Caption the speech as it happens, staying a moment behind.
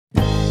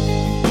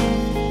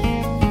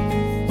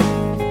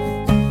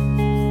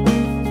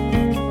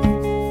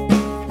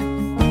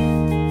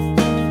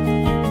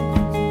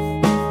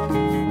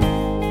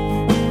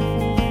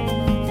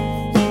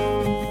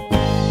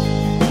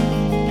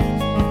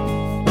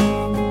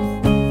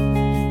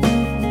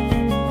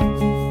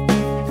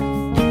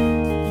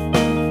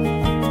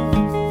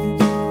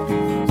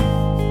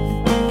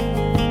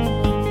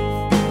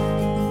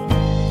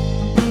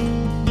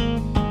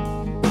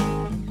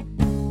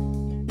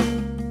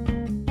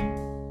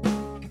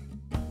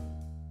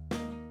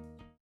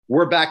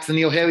We're back to the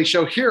Neil Haley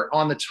Show here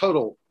on the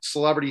Total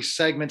Celebrity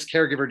Segments,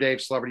 Caregiver Dave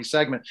Celebrity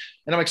Segment.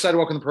 And I'm excited to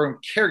welcome to the program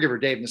Caregiver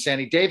Dave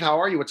Nassaney. Dave, how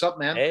are you? What's up,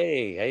 man?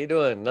 Hey, how you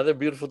doing? Another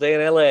beautiful day in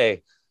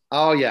LA.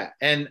 Oh, yeah.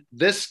 And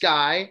this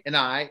guy and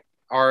I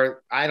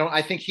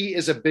think he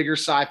is a bigger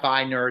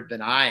sci-fi nerd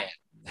than I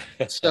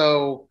am.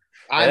 So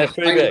I'm That's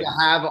pretty excited big.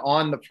 to have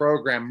on the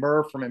program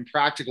Murr from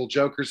Impractical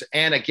Jokers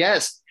and a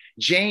guest,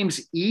 James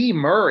E.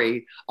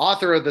 Murray,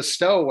 author of The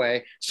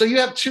Stowaway. So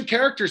you have two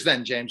characters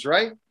then, James,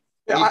 right?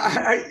 Yeah,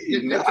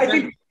 I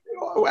think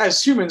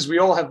as humans, we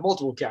all have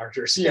multiple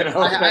characters, you know.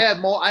 I have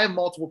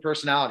multiple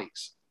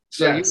personalities.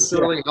 So Yes, you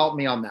really help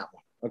me on that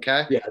one.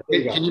 Okay. Yeah.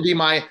 Can you be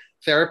my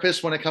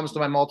therapist when it comes to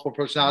my multiple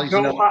personalities?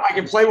 No, I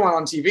can play one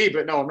on TV,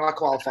 but no, I'm not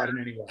qualified in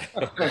any way.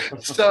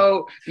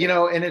 So,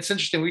 and it's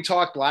interesting. We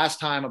talked last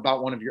time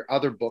about one of your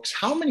other books.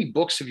 How many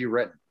books have you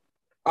written?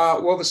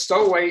 Well, The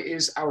Stowaway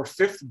is our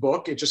fifth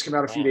book. It just came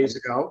out a few days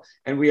ago.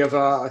 And we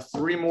have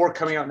three more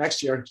coming out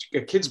next year,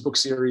 a kids book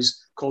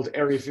series called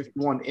Area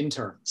 51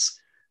 Interns,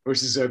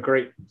 which is a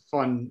great,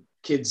 fun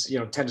kids,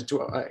 10 to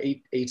 12,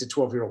 8 to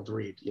 12-year-old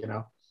read,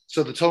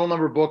 So the total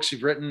number of books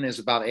you've written is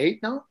about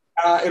 8 now?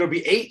 It'll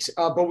be 8,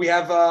 but we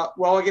have,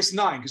 I guess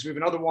 9, because we have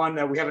another one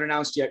that we haven't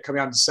announced yet coming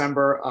out in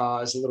December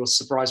as a little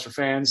surprise for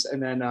fans.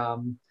 And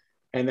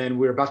then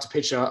we're about to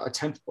pitch a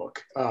 10th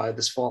book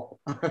this fall.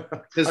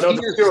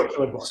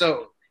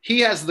 So he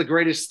has the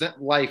greatest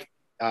life,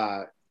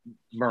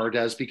 Murr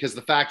does, because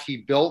the fact he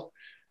built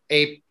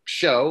a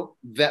show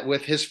that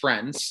with his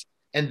friends,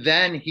 and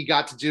then he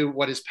got to do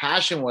what his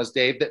passion was,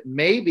 Dave, that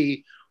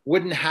maybe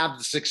wouldn't have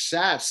the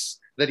success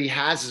that he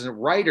has as a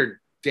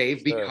writer,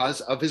 Dave, because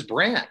of his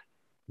brand.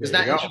 Isn't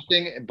that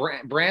interesting?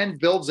 Brand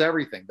builds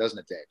everything, doesn't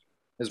it, Dave?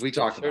 As we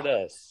talked about.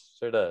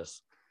 Sure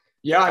does.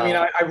 Yeah, I mean,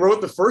 I wrote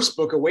the first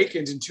book,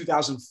 Awakened, in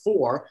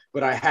 2004,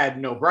 but I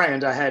had no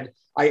brand. I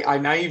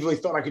naively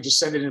thought I could just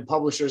send it in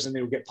publishers and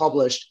they would get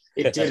published.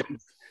 It didn't.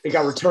 It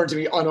got returned to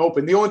me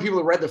unopened. The only people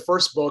that read the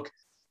first book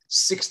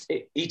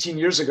 18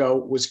 years ago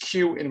was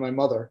Q and my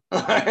mother.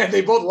 And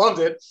they both loved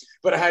it,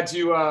 but I had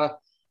to,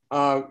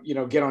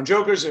 get on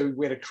Jokers.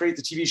 We had to create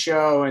the TV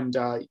show, and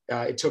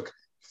it took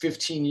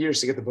 15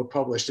 years to get the book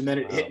published, and then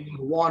it hit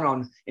 #1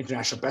 on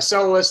international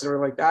bestseller lists and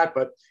everything like that,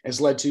 but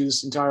has led to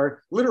this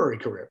entire literary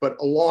career, but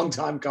a long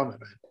time coming,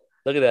 man.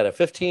 Look at that, a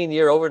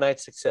 15-year overnight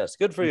success.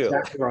 Good for you.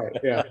 Exactly right,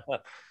 yeah.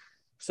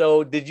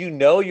 So did you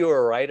know you were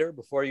a writer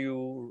before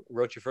you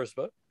wrote your first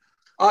book?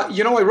 I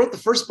wrote the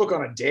first book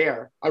on a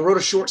dare. I wrote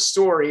a short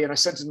story and I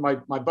sent it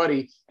to my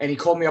buddy, and he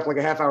called me up like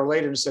a half hour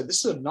later and said,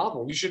 "This is a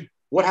novel.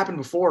 What happened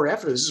before or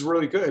after this is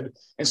really good."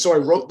 And so I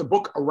wrote the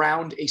book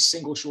around a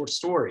single short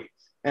story.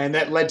 And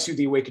that led to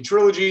the Awakened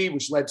trilogy,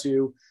 which led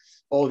to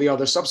all the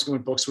other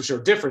subsequent books, which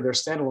are different. They're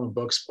standalone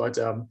books. But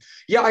I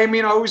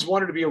always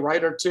wanted to be a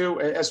writer too,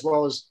 as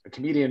well as a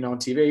comedian on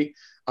TV.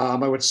 I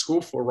went to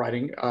school for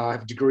writing. I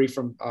have a degree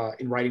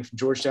in writing from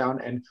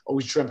Georgetown, and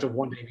always dreamt of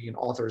one day being an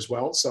author as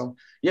well. So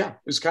yeah, it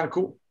was kind of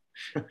cool.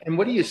 And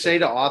what do you say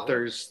to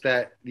authors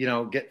that,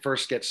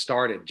 get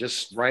started?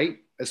 Just write.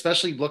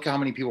 Especially look how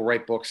many people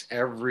write books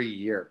every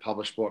year,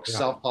 publish books,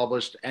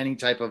 self-published, any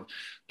type of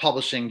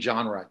publishing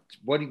genre.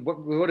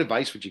 What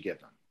advice would you give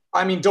them?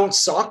 I mean, don't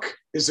suck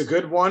is a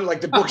good one.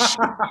 Like the book,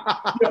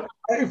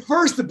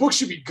 first the book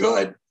should be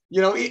good.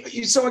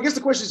 So I guess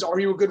the question is, are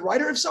you a good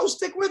writer? If so,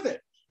 stick with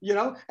it.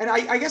 And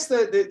I guess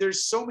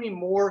there's so many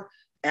more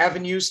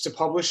avenues to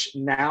publish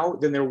now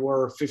than there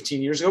were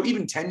 15 years ago,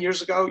 even 10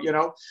 years ago.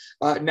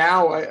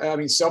 Now, I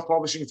mean,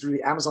 self-publishing through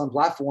the Amazon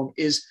platform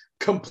is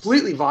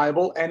completely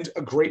viable and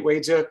a great way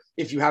to,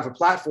 if you have a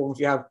platform, if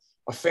you have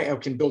a fan,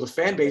 can build a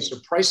fan base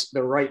or price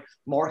the right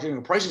marketing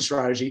and pricing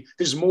strategy,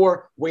 there's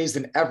more ways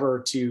than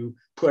ever to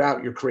put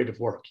out your creative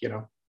work,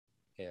 Yeah.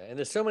 And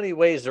there's so many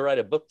ways to write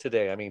a book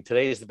today. I mean,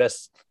 today is the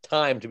best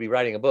time to be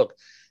writing a book.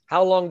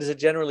 How long does it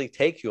generally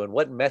take you, and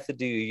what method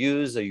do you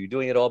use? Are you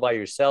doing it all by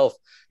yourself?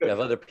 Do you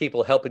have other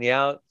people helping you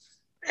out?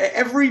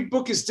 Every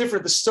book is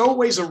different. The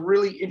Stowaway is a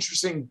really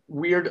interesting,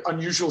 weird,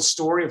 unusual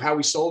story of how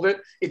we sold it.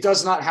 It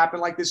does not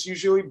happen like this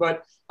usually,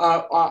 but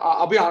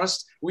I'll be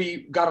honest.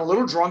 We got a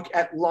little drunk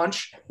at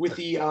lunch with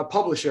the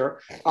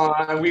publisher,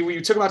 and we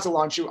took him out to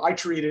lunch. I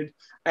treated,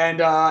 and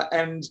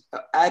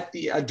at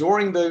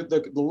during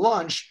the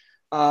lunch,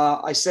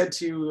 I said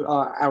to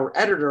our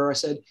editor, I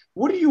said,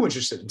 "What are you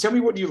interested in? Tell me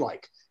what you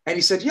like." And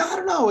he said, "Yeah, I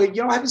don't know.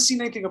 I haven't seen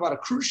anything about a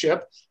cruise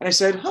ship." And I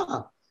said,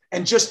 "Huh?"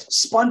 And just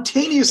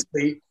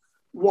spontaneously,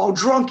 while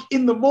drunk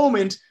in the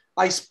moment,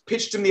 I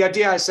pitched him the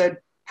idea. I said,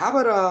 "How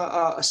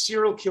about a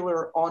serial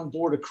killer on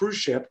board a cruise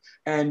ship,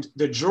 and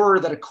the juror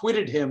that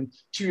acquitted him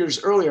 2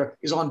 years earlier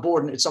is on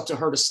board, and it's up to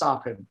her to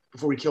stop him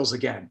before he kills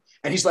again."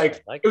 And he's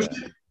like it was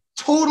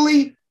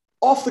totally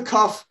off the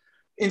cuff,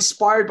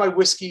 inspired by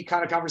whiskey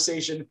kind of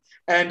conversation.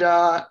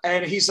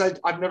 And he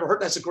said, "I've never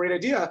heard, that's a great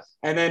idea."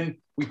 And then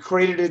we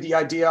created the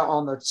idea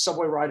on the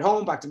subway ride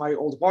home back to my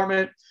old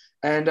apartment.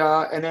 And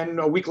then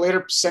a week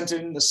later, sent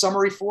in the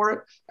summary for it,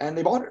 and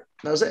they bought it.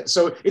 That was it.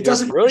 So it You're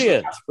doesn't.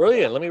 brilliant.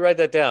 Brilliant. Let me write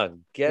that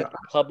down. Get Yeah.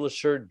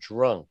 publisher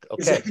drunk.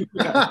 Okay.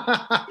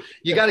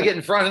 You got to get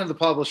in front of the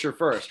publisher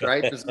first,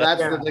 right? Because that's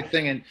the big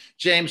thing. And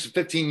James,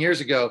 15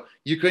 years ago,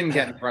 you couldn't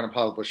get in front of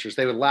publishers.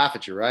 They would laugh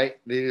at you, right?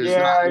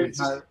 It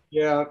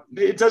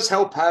does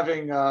help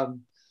having,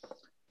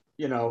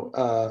 being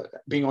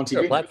on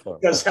TV. Platform.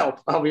 It does help.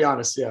 I'll be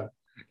honest. Yeah.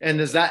 And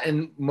is that,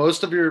 and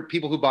most of your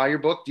people who buy your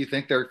book, do you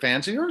think they're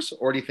fans of yours,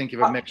 or do you think you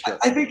have a mixture?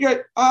 I think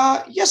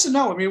yes and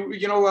no. I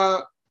mean,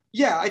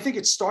 I think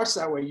it starts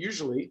that way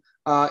usually,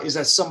 is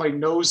that somebody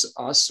knows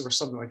us or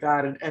something like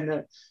that.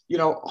 And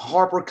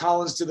Harper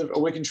Collins did the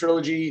Awakened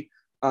trilogy.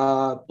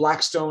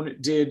 Blackstone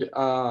did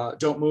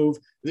Don't Move.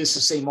 This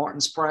is St.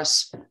 Martin's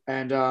Press.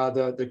 And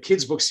the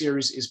kids book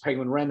series is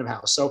Penguin Random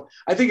House. So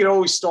I think it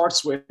always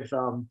starts with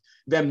them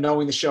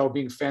knowing the show,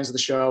 being fans of the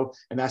show.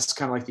 And that's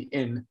kind of like the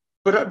in.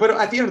 But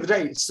at the end of the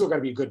day, it's still got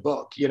to be a good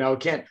book. It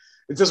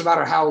doesn't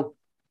matter how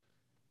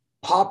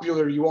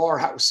popular you are,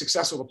 how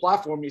successful the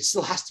platform, it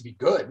still has to be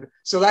good.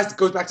 So that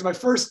goes back to my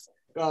first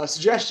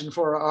suggestion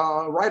for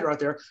a writer out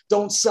there: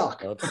 don't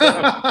suck.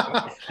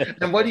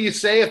 And what do you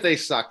say if they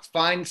suck?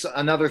 Find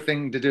another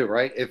thing to do,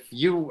 right? If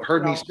you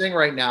heard me sing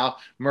right now,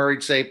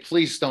 Murray'd say,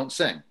 please don't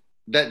sing.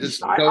 That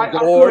just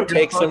or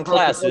take some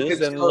classes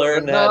and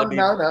learn how to be.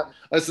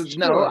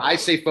 No, I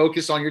say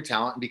focus on your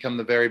talent and become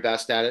the very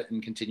best at it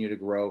and continue to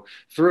grow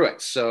through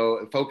it.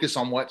 So focus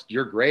on what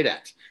you're great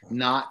at,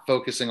 not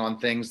focusing on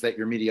things that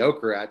you're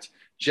mediocre at,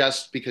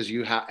 just because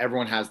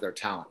everyone has their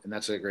talent. And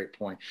that's a great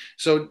point.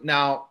 So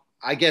now,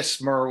 I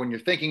guess, Murr, when you're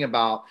thinking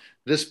about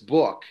this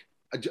book,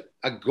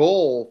 a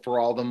goal for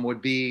all of them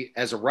would be,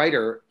 as a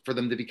writer, for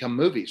them to become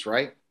movies,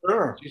 right?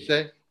 Sure. Would you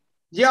say?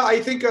 Yeah,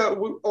 I think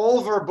all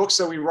of our books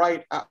that we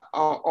write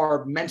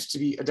are meant to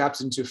be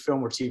adapted into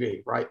film or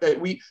TV, right?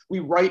 We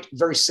write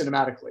very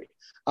cinematically.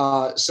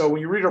 So when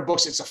you read our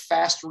books, it's a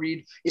fast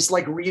read. It's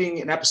like reading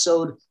an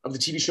episode of the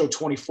TV show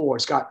 24.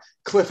 It's got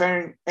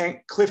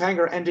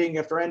cliffhanger ending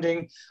after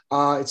ending.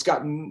 It's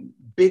got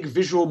big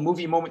visual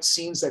movie moment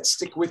scenes that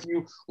stick with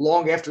you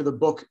long after the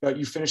book,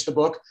 you finish the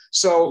book.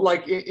 So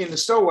like in The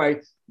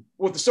Stowaway,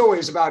 what The Stowaway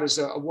is about is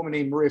a woman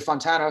named Maria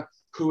Fontana,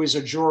 who is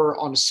a juror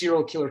on a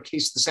serial killer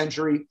case of the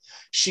century.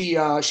 She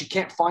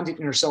can't find it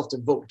in herself to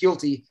vote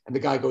guilty, and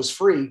the guy goes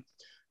free.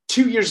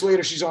 2 years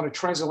later, she's on a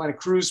transatlantic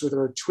cruise with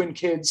her twin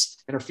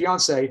kids and her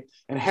fiance,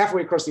 and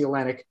halfway across the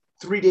Atlantic,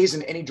 3 days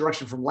in any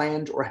direction from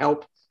land or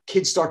help,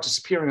 kids start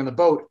disappearing on the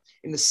boat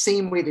in the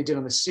same way they did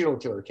on the serial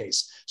killer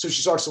case. So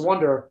she starts to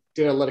wonder,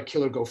 did I let a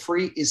killer go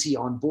free? Is he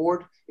on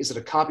board? Is it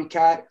a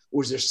copycat?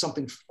 Or is there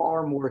something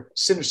far more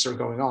sinister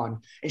going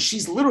on? And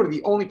she's literally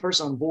the only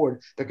person on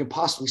board that can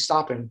possibly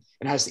stop him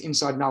and has the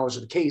inside knowledge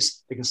of the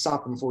case that can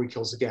stop him before he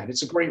kills again.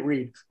 It's a great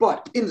read.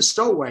 But in The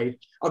Stowaway,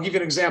 I'll give you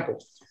an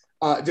example.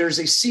 There's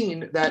a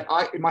scene that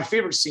my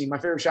favorite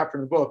chapter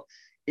in the book,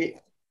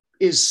 it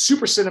is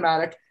super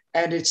cinematic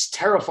and it's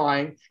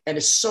terrifying and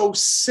it's so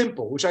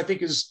simple, which I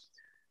think is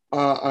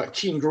a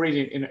key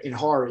ingredient in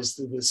horror. Is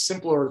the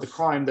simpler the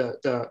crime,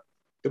 the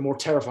more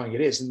terrifying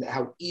it is, and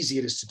how easy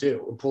it is to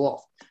do and pull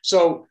off.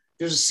 So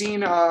there's a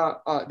scene,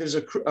 there's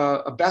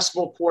a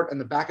basketball court in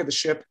the back of the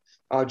ship,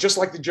 just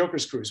like the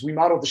Joker's cruise. We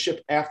modeled the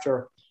ship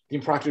after the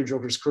Impractical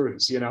Joker's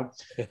cruise, the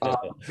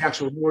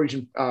actual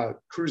Norwegian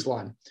cruise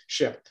line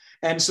ship.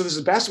 And so there's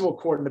a basketball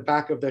court in the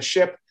back of the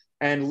ship.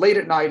 And late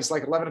at night, it's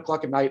like 11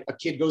 o'clock at night, a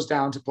kid goes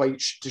down to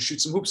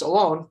shoot some hoops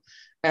alone.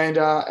 And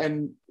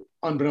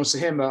unbeknownst to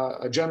him,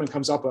 a gentleman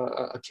comes up,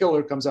 a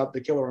killer comes up,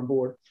 the killer on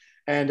board,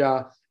 and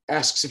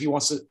asks if he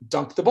wants to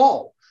dunk the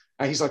ball.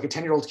 He's like a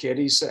 10-year-old kid.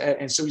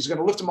 And so he's going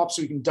to lift him up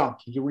so he can dunk.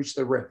 He can reach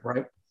the rim,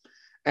 right?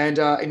 And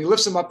he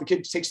lifts him up. The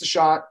kid takes the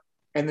shot,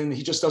 and then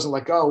he just doesn't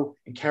let go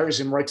and carries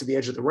him right to the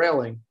edge of the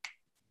railing,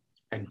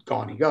 and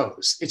gone he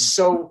goes. It's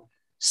so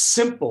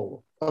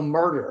simple, a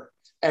murder,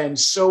 and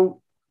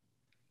so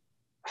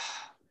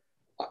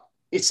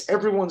it's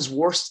everyone's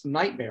worst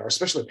nightmare,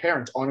 especially a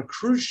parent on a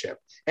cruise ship.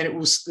 And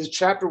the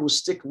chapter will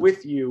stick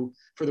with you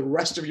for the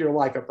rest of your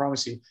life. I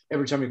promise you,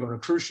 every time you go on a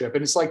cruise ship.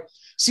 And it's like,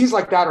 scenes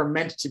like that are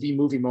meant to be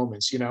movie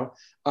moments, So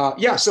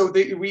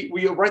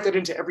we write that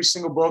into every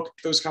single book,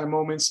 those kind of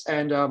moments.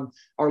 And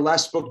our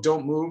last book,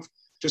 Don't Move,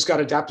 just got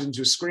adapted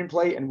into a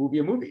screenplay and will be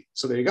a movie.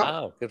 So there you go.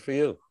 Wow, good for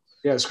you.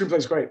 Yeah, the screenplay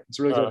is great. It's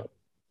really good.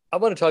 I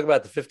want to talk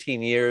about the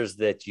 15 years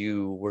that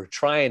you were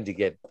trying to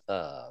get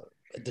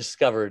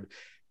discovered.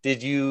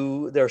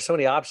 There are so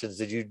many options.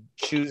 Did you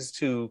choose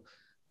to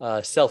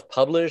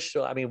self-publish?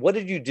 I mean, what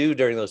did you do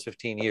during those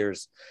 15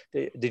 years?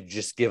 Did you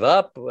just give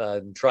up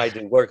and try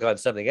to work on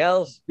something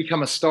else?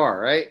 Become a star,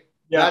 right?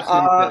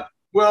 Yeah.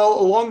 Well,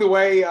 along the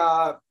way,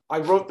 I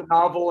wrote the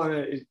novel and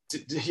it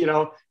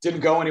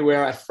didn't go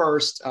anywhere at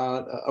first,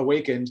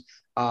 Awakened.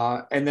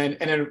 And then,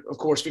 of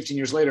course, 15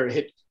 years later, it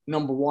hit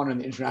 #1 on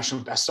the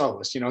international bestseller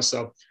list,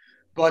 So,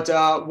 but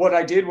what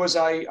I did was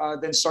I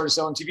then started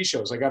selling TV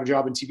shows. I got a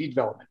job in TV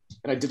development,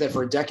 and I did that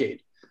for a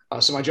decade.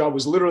 So my job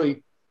was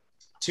literally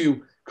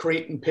to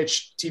create and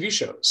pitch TV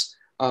shows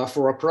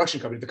for a production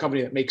company, the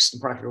company that makes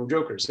Impractical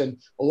Jokers.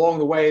 And along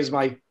the way,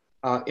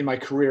 in my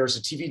career as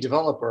a TV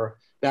developer,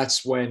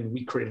 that's when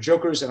we created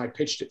Jokers, and I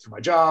pitched it for my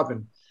job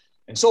and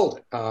sold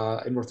it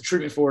and wrote the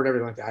treatment for it,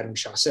 everything like that. And we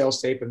shot a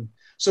sales tape. And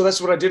so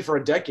that's what I did for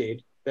a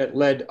decade that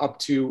led up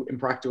to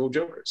Impractical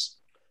Jokers.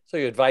 So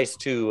your advice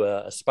to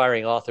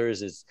aspiring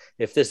authors is,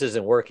 if this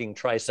isn't working,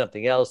 try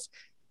something else.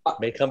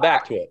 May come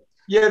back to it.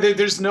 Yeah,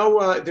 there's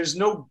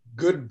no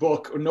good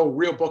book or no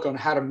real book on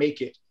how to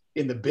make it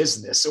in the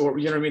business, or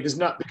you know what I mean. There's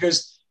not,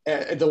 because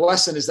the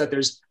lesson is that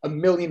there's a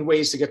million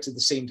ways to get to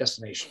the same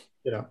destination.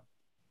 You know.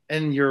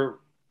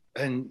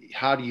 And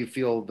how do you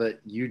feel that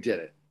you did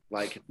it?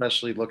 Like,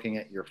 especially looking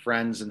at your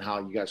friends and how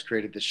you guys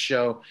created this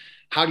show.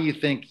 How do you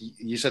think,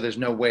 you said there's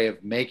no way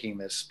of making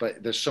this,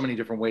 but there's so many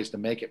different ways to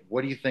make it.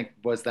 What do you think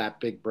was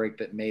that big break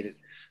that made it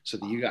so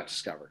that you got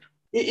discovered?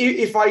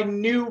 If I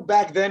knew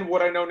back then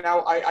what I know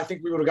now, I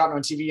think we would have gotten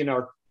on TV in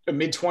our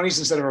mid-20s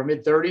instead of our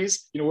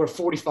mid-30s. You know, we're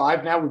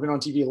 45 now. We've been on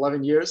TV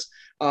 11 years.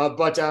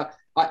 But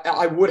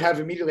I would have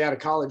immediately out of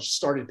college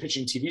started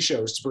pitching TV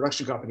shows to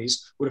production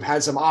companies, would have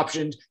had some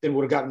optioned, then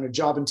would have gotten a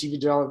job in TV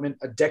development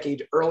a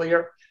decade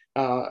earlier.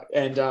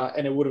 And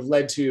it would have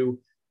led to,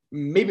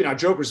 maybe not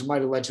Jokers, it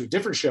might have led to a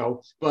different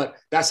show, but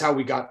that's how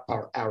we got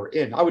our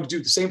in. I would do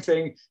the same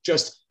thing,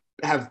 just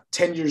have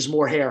 10 years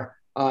more hair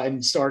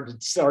and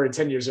started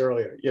 10 years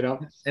earlier, you know?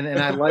 And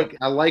I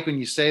like when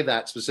you say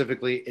that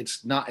specifically.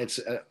 It's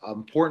an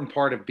important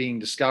part of being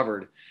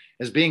discovered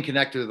is being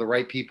connected to the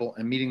right people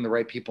and meeting the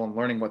right people and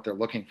learning what they're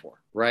looking for,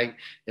 right?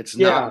 It's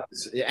not,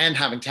 and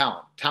having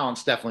talent.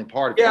 Talent's definitely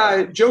part of it.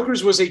 Yeah,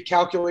 Jokers was a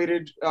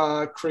calculated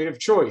creative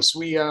choice.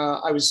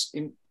 I was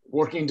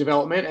working in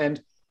development, and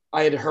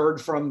I had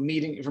heard from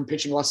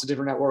pitching lots of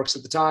different networks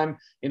at the time,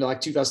 like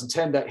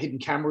 2010, that Hidden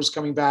Camera was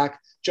coming back.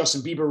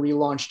 Justin Bieber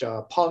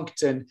relaunched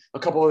Punk'd, and a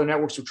couple other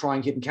networks were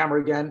trying Hidden Camera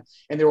again.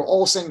 And they were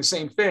all saying the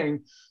same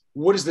thing.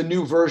 What is the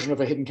new version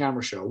of a Hidden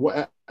Camera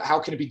show? How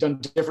can it be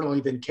done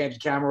differently than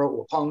Candid Camera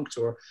or Punk'd?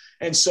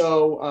 And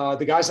so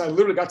the guys and I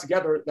literally got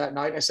together that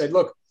night, and I said,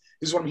 look,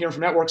 this is what I'm hearing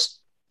from networks.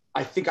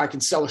 I think I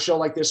can sell a show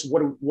like this.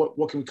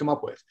 What can we come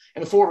up with?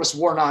 And the four of us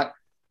were not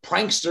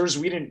pranksters.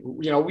 We didn't,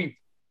 we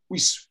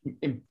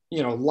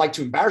like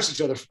to embarrass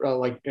each other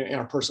like in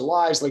our personal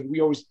lives. Like,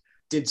 we always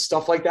did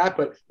stuff like that,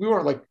 but we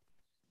weren't like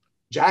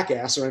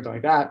jackass or anything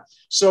like that.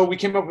 So we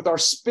came up with our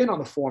spin on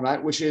the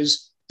format, which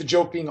is the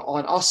joke being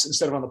on us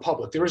instead of on the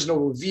public. There is no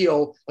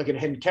reveal like in a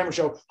Hidden Camera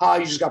show.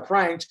 You just got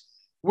pranked.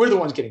 We're the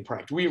ones getting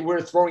pranked.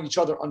 We're throwing each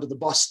other under the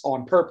bus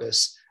on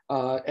purpose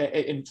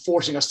and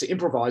forcing us to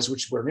improvise,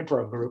 which we're an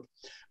improv group,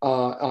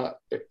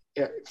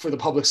 for the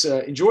public's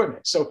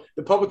enjoyment. So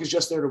the public is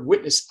just there to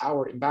witness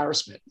our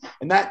embarrassment.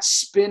 And that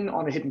spin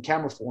on a Hidden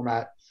Camera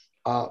format,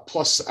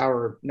 plus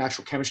our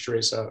natural chemistry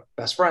as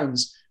best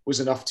friends, was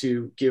enough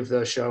to give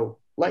the show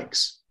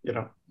legs, you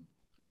know.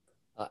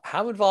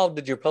 How involved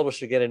did your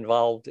publisher get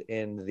involved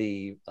in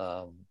the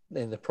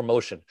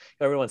promotion?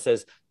 Everyone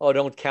says, oh,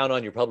 don't count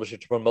on your publisher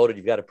to promote it.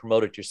 You've got to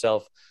promote it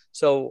yourself.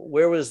 So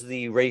where was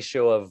the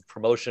ratio of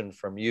promotion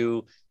from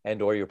you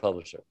and or your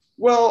publisher?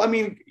 Well, I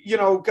mean,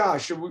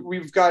 gosh,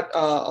 we've got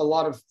a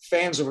lot of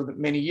fans over the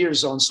many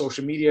years on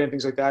social media and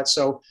things like that.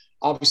 So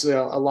obviously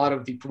a lot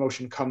of the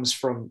promotion comes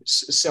from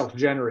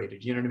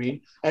self-generated, you know what I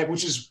mean?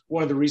 Which is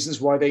one of the reasons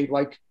why they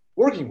like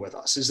working with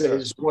us,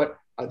 is what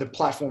the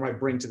platform I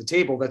bring to the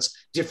table that's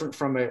different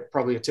from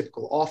probably a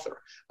typical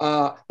author.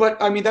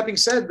 But I mean, that being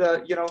said,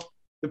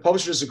 the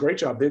publisher does a great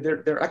job.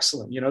 They're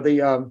excellent.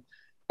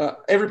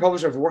 Every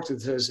publisher I've worked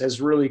with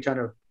has really kind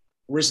of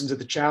risen to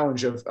the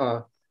challenge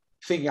of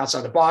thinking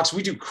outside the box.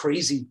 We do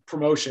crazy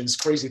promotions,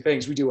 crazy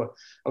things. We do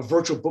a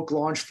virtual book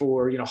launch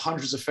for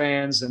hundreds of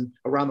fans and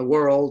around the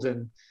world,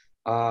 and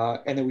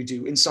then we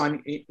do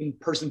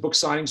in-person book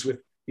signings with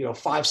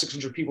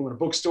 500-600 people in a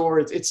bookstore.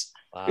 It's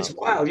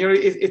wild.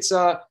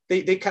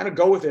 They kind of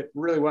go with it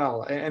really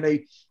well, and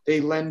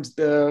they lend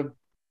the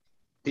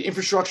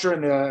infrastructure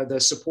and the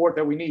support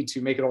that we need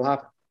to make it all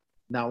happen.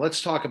 Now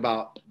let's talk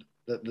about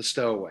the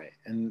Stowaway,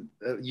 and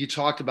you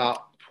talked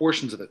about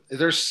portions of it. Is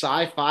there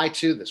sci-fi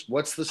to this?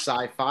 What's the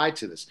sci-fi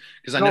to this?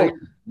 Because I know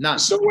none.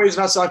 Stowaway is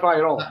not sci-fi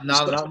at all.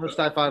 Not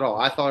sci-fi at all.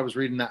 I thought I was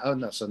reading that. Oh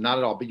no, so not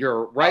at all. But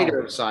you're a writer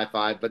of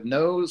sci-fi, but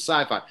no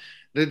sci-fi.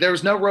 There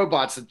was no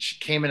robots that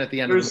came in at the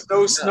end. There's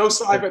no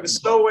sci-fi. The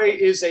Stowaway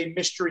is a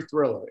mystery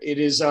thriller. It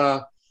is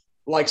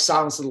like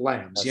Silence of the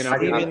Lambs.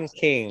 Stephen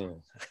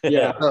King.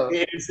 Yeah,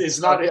 it's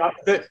not.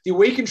 The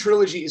Awakened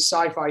trilogy is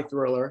sci-fi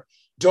thriller.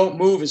 Don't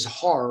Move is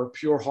horror,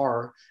 pure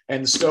horror,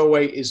 and The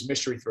Stowaway is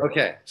mystery thriller.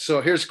 Okay,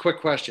 so here's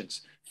quick questions: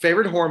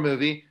 favorite horror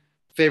movie,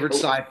 favorite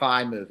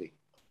sci-fi movie.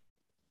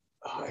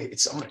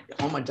 It's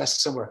on my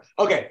desk somewhere.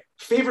 Okay,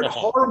 favorite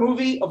horror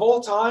movie of all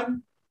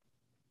time.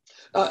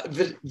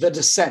 The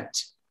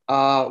Descent,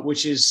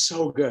 which is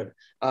so good.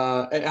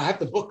 And I have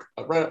the book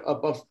right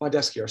above my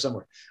desk here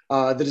somewhere.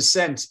 The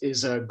Descent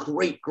is a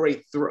great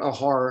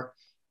horror.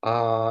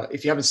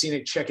 If you haven't seen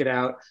it, check it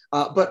out.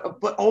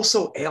 But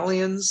also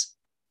Aliens.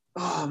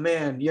 Oh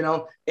man,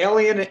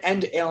 Alien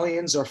and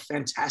Aliens are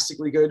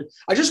fantastically good.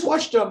 I just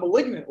watched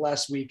Malignant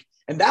last week,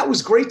 and that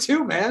was great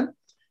too, man.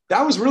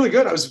 That was really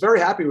good. I was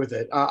very happy with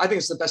it. I think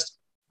it's the best,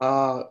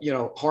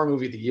 horror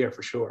movie of the year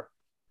for sure.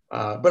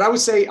 But I would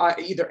say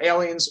either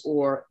Aliens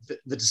or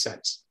The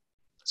Descent.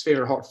 It's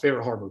favorite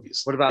horror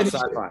movies. What about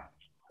sci-fi?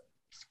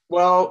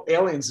 Well,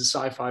 Aliens is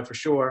sci-fi for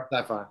sure.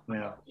 Sci-fi,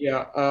 yeah.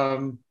 Yeah.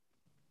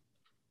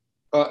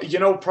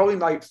 Probably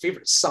my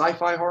favorite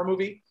sci-fi horror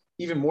movie,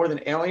 even more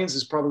than Aliens,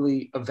 is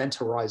probably Event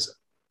Horizon.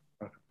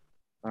 All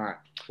right.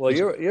 Well,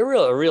 you're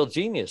a real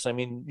genius. I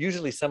mean,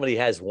 usually somebody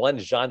has one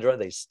genre,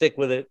 they stick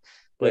with it,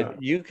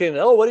 but you can.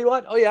 Oh, what do you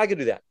want? Oh, yeah, I can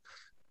do that.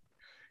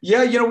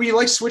 Yeah, we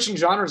like switching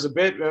genres a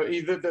bit.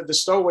 The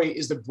Stowaway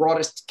is the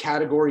broadest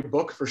category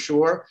book for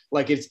sure.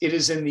 Like it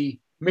is in the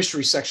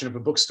mystery section of a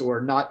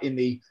bookstore, not in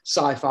the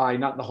sci-fi,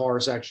 not in the horror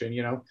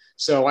section.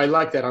 So I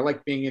like that. I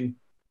like being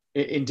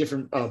in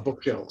different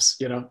bookshelves.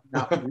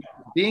 Now,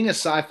 being a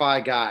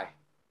sci-fi guy,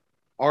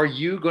 are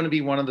you going to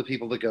be one of the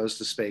people that goes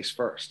to space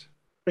first?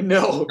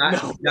 No.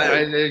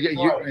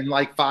 In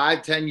like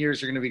 5-10 years,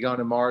 you're going to be going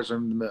to Mars or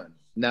the moon.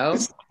 No,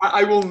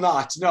 I will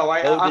not. No,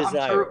 I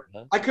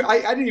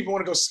didn't even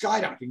want to go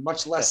skydiving,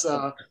 much less,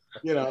 I'll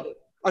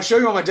show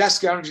you on my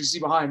desk. I don't know if you can see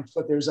behind,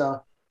 but there's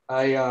a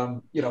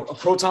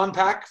proton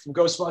pack from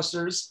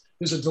Ghostbusters.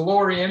 There's a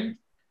DeLorean.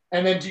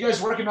 And then do you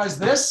guys recognize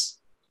this?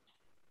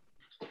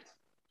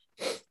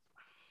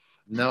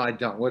 No, I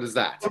don't. What is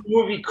that? The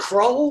movie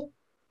Krull.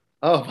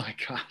 Oh my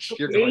gosh.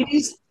 You're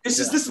 80s. This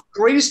is the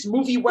greatest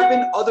movie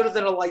weapon other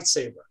than a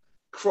lightsaber.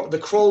 The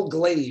Krull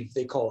glaive,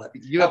 they call it.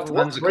 You have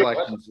tons of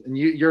collections, and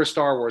you're a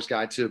Star Wars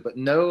guy too. But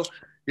no,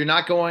 you're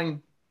not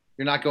going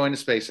to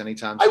space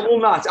anytime soon. I will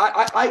not.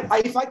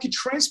 If I could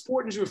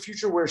transport into a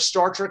future where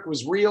Star Trek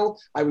was real,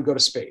 I would go to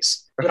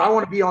space. But I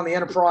want to be on the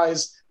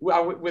Enterprise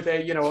with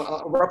a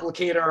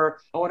replicator.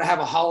 I want to have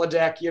a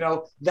holodeck.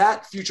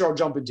 That future I'll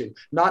jump into.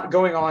 Not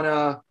going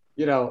on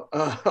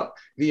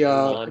the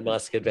Elon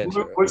Musk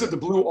adventure. What's it? The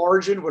Blue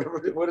Origin,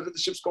 whatever the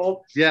ship's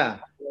called. Yeah,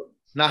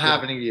 not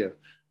happening to you.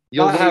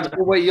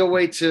 You'll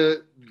wait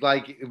to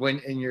like when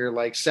in your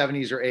like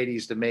 70s or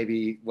 80s to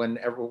maybe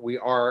whenever we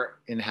are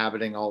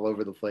inhabiting all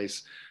over the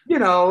place.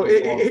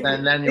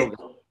 And then you'll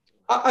go.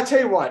 I'll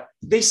tell you what,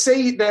 they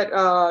say that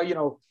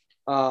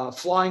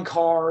flying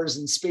cars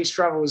and space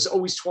travel is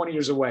always 20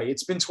 years away.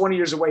 It's been 20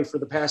 years away for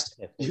the past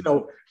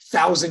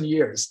 1,000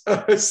 years.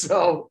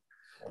 So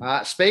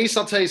space,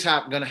 I'll tell you,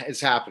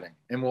 is happening,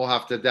 and we'll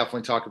have to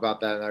definitely talk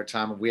about that another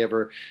time if we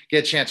ever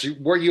get a chance.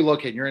 Where are you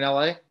located? You're in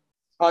LA?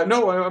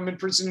 No, I'm in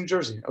Princeton, New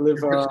Jersey. I live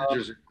in New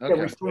Jersey. Okay.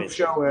 Yeah, we film a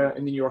show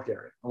in the New York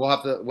area. We'll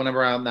have to, whenever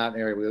we're out in that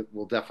area,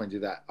 we'll definitely do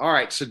that. All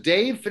right. So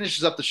Dave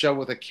finishes up the show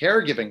with a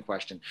caregiving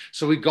question.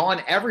 So we've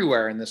gone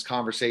everywhere in this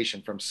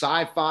conversation, from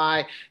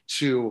sci-fi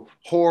to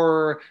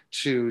horror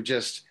to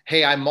just,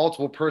 hey, I have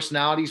multiple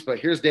personalities, but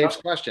here's Dave's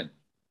question.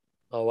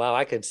 Oh, wow.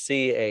 I could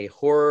see a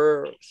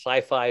horror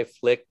sci-fi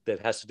flick that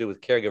has to do with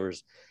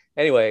caregivers.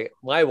 Anyway,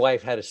 my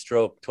wife had a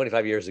stroke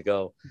 25 years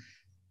ago.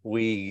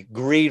 We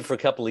grieved for a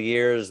couple of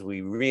years.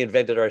 We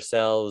reinvented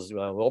ourselves. We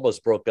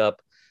almost broke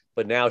up,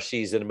 but now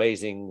she's an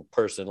amazing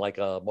person, like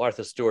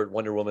Martha Stewart,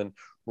 Wonder Woman,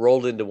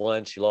 rolled into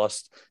one. She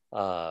lost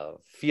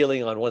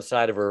feeling on one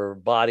side of her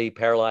body,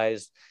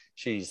 paralyzed.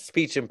 She's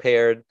speech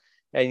impaired.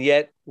 And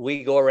yet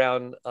we go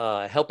around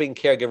helping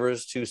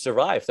caregivers to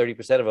survive.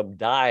 30% of them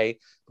die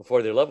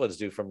before their loved ones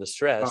do from the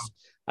stress. Wow.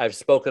 I've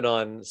spoken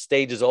on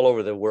stages all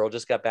over the world.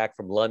 Just got back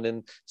from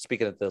London,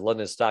 speaking at the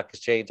London Stock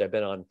Exchange. I've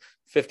been on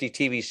 50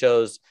 TV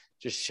shows,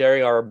 just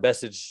sharing our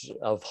message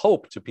of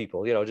hope to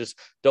people. Just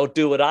don't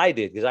do what I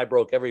did, because I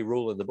broke every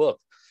rule in the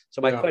book.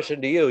 So my question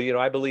to you,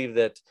 I believe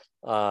that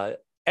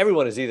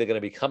everyone is either going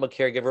to become a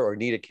caregiver or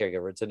need a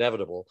caregiver. It's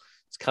inevitable.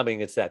 It's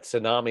coming. It's that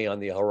tsunami on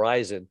the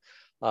horizon.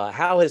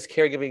 How has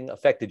caregiving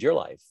affected your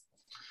life?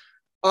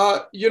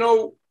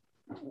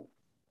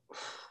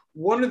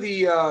 One of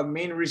the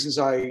main reasons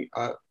I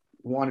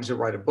wanted to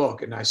write a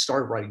book, and I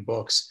started writing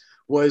books,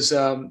 was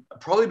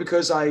probably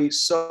because I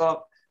saw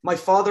my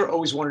father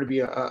always wanted to be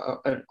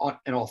an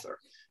author.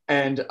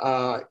 And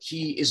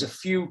he is a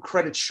few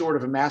credits short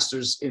of a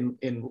master's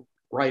in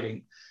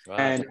writing. Wow.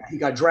 And he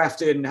got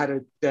drafted and had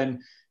to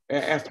then,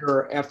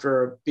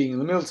 after being in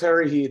the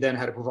military, he then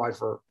had to provide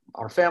for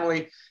our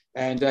family.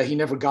 And he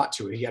never got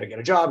to it. He had to get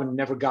a job and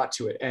never got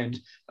to it. And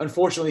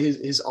unfortunately,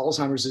 his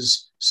Alzheimer's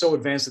is so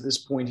advanced at this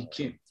point, he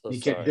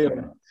can't do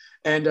it.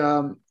 And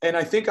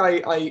I think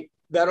I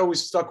that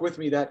always stuck with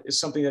me. That is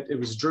something that it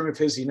was a dream of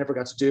his he never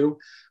got to do.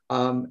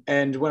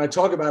 And when I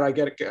talk about it, I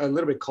get a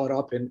little bit caught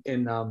up in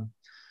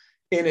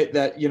it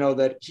that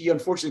that he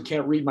unfortunately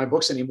can't read my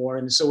books anymore.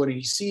 And so when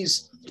he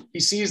sees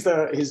he has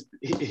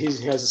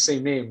the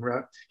same name,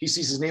 right? He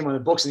sees his name on the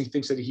books and he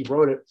thinks that he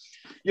wrote it.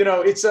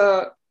 It's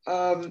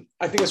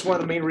I think that's one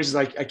of the main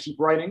reasons I keep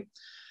writing,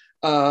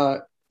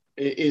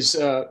 is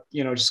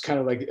just kind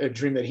of like a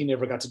dream that he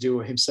never got to do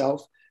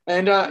himself.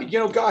 And I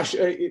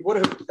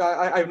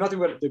have nothing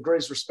but the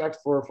greatest respect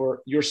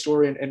for your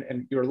story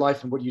and your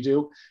life and what you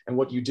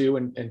do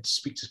and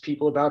speak to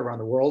people about around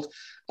the world.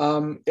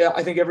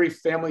 I think every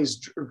family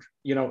is,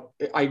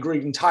 I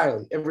agree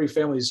entirely. Every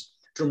family is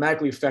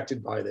dramatically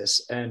affected by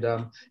this, and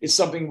it's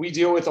something we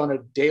deal with on a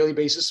daily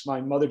basis.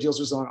 My mother deals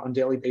with it on a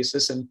daily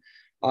basis, and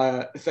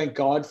thank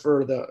God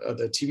for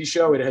the TV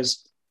show. It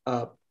has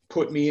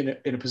put me in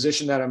a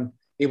position that I'm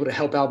able to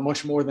help out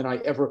much more than I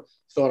ever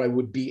thought I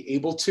would be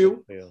able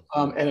to,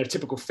 and a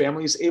typical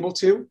family is able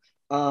to.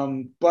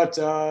 But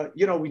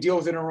we deal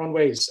with it in our own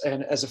ways.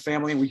 And as a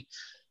family, we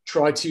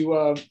try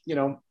to,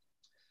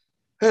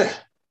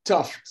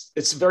 tough.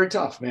 It's very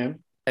tough, man.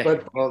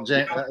 But well,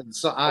 James,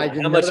 so I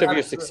how much of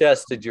your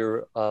success did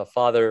your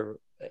father,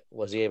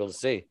 was he able to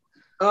see?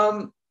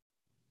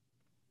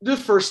 The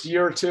first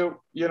year or two,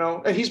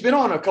 and he's been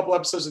on a couple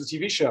episodes of the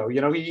TV show.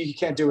 He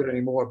can't do it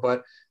anymore.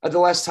 But the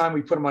last time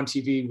we put him on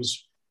TV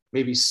was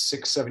maybe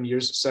 7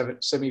 years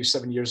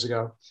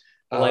ago.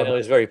 Well, I know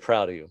he's very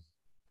proud of you.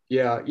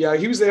 Yeah,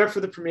 he was there for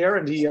the premiere,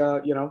 and he,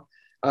 it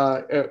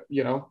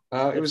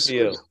was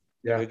you.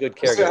 Yeah, you're a good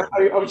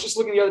caregiver. I was just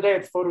looking the other day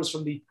at photos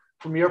from the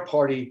premiere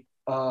party.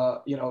 A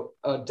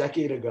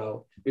decade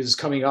ago. Is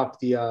coming up.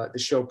 The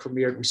show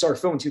premiered. We started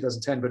filming in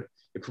 2010, but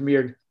it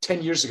premiered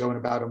 10 years ago in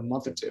about a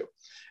month or two.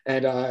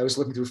 And I was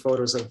looking through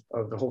photos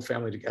of the whole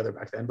family together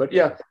back then. But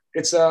yeah,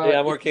 it's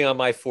I'm working on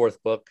my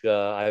fourth book.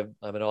 I'm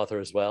an author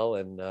as well,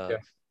 and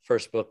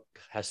first book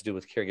has to do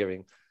with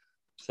caregiving.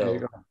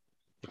 So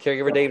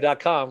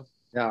caregiverdave.com.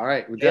 Yeah, all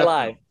right. Stay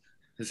alive.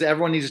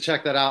 Everyone needs to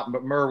check that out.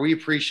 But Murr, we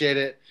appreciate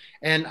it.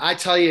 And I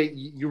tell you,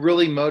 you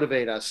really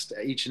motivate us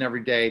each and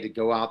every day to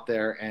go out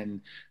there and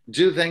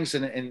do things.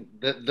 And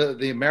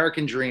the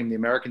American dream, the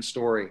American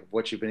story of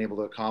what you've been able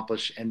to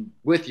accomplish and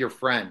with your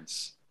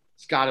friends,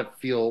 it's got to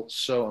feel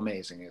so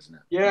amazing, isn't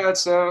it? Yeah,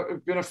 it's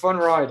been a fun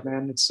ride,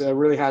 man. It's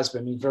really has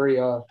been very,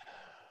 I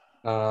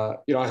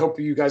hope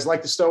you guys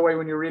like The Stowaway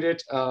when you read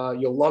it.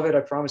 You'll love it.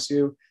 I promise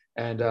you.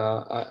 And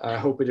I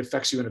hope it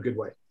affects you in a good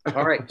way.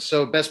 All right.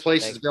 So best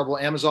places available,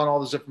 Amazon, all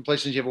those different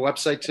places. You have a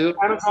website too?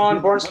 Amazon,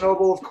 Barnes &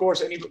 Noble, of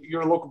course. Any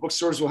your local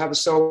bookstores will have a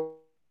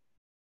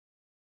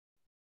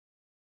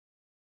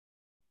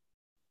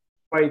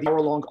the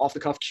hour-long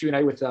off-the-cuff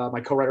Q&A with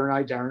my co-writer and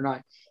I, Darren and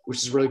I, which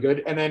is really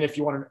good. And then if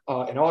you want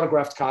an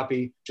autographed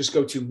copy, just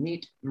go to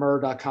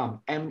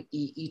meetmurr.com,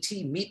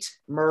 MEET,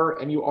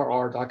 Murr,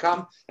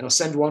 MURR.com, and I'll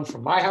send one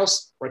from my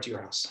house right to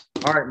your house.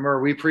 All right,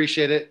 Murr, we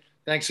appreciate it.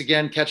 Thanks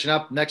again. Catching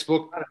up. Next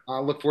book.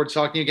 Look forward to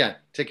talking to you again.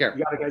 Take care.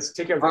 You got it, guys.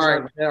 Take care.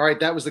 All right.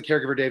 That was the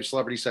Caregiver Dave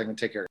Celebrity segment.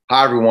 Take care.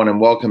 Hi, everyone,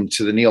 and welcome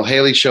to the Neil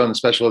Haley Show and the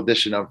special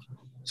edition of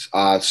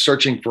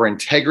Searching for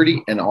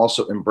Integrity and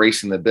also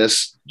Embracing the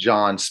Abyss.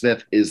 John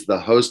Smith is the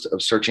host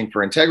of Searching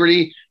for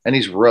Integrity, and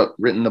he's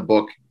written the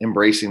book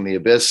Embracing the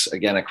Abyss.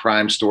 Again, a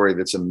crime story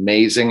that's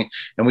amazing.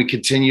 And we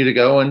continue to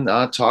go and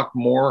talk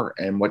more.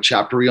 And what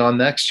chapter are we on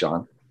next,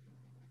 John?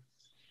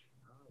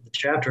 The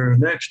chapter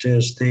next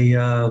is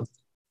the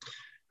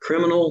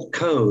Criminal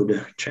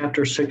Code,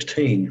 Chapter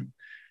 16.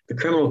 The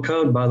Criminal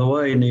Code, by the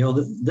way, Neil,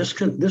 this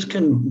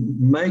can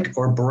make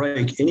or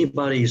break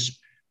anybody's,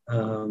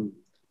 let's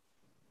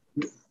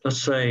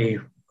say,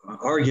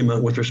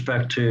 argument with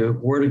respect to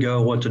where to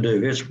go, what to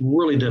do. It's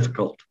really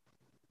difficult.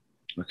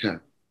 Okay.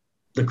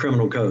 The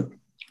Criminal Code.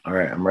 All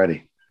right, I'm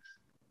ready.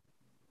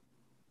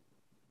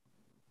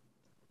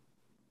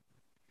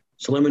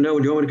 So let me know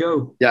when you want me to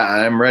go. Yeah,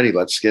 I'm ready.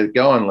 Let's get it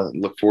going.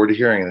 Look forward to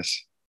hearing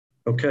this.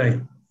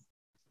 Okay.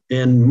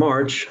 In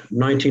March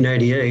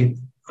 1988,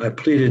 I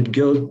pleaded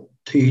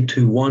guilty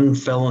to one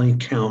felony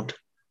count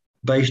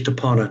based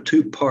upon a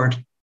two-part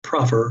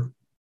proffer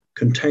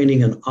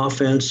containing an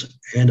offense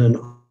and an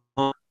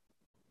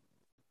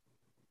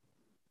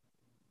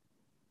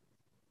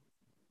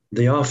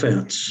the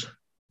offense.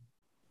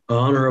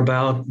 On or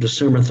about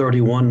December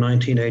 31,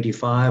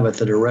 1985, at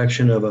the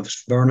direction of a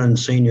Vernon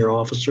senior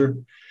officer,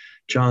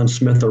 John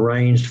Smith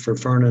arranged for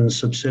Vernon's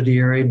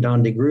subsidiary,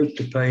 Dondi Group,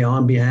 to pay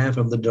on behalf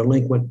of the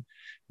delinquent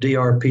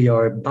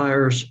DRPI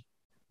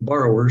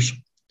borrowers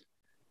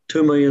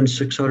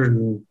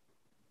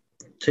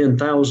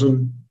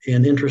 $2,610,000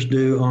 in interest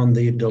due on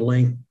the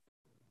delinquent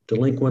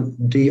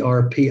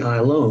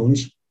DRPI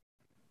loans,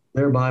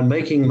 thereby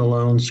making the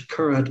loans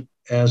current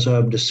as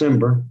of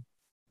December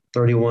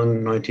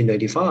 31,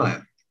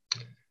 1985.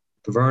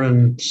 The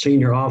Vernon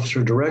senior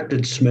officer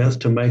directed Smith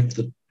to make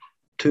the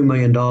 $2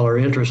 million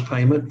interest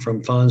payment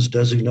from funds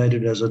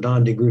designated as a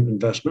Dondi Group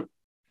investment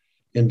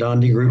in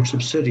Dondi Group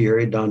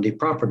subsidiary, Dondi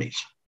Properties.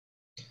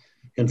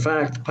 In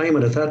fact, the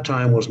payment at that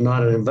time was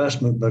not an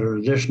investment, but an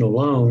additional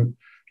loan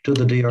to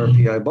the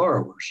DRPI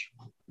borrowers.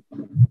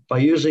 By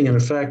using, in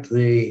effect,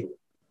 the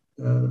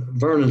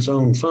Vernon's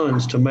own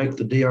funds to make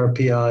the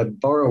DRPI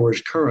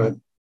borrowers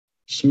current,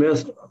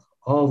 Smith,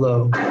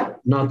 although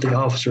not the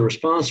officer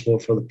responsible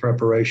for the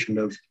preparation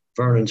of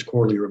Vernon's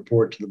quarterly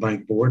report to the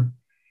bank board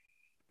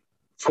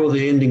for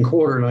the ending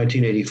quarter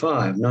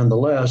 1985,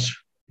 nonetheless,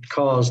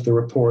 caused the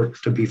report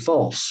to be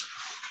false.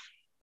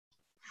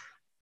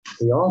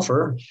 The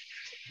offer,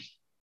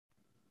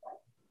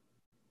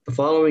 the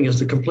following is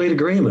the complete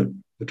agreement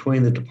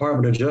between the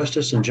Department of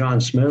Justice and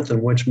John Smith,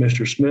 in which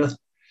Mr. Smith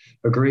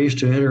agrees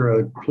to enter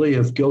a plea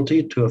of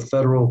guilty to a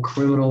federal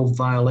criminal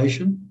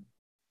violation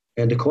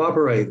and to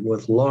cooperate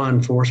with law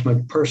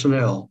enforcement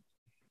personnel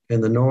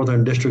in the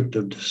Northern District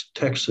of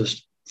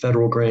Texas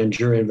federal grand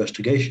jury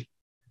investigation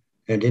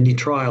and any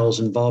trials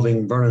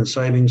involving Vernon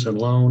Savings and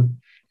Loan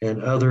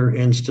and other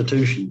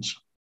institutions.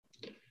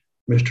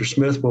 Mr.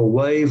 Smith will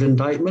waive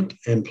indictment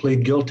and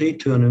plead guilty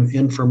to an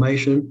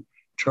information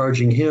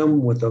charging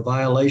him with a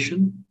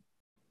violation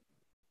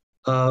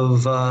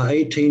of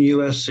 18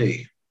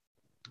 U.S.C.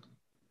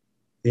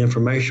 The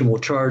information will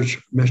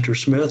charge Mr.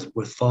 Smith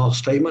with false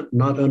statement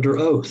not under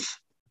oath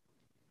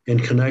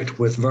and connect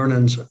with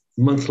Vernon's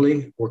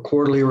monthly or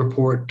quarterly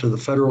report to the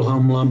Federal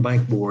Home Loan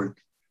Bank Board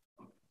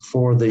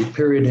for the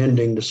period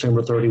ending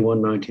December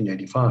 31,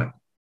 1985.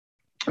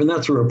 And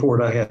that's a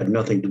report I had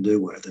nothing to do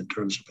with in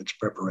terms of its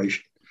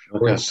preparation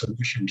or its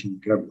submission to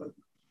the government.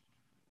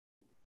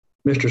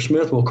 Mr.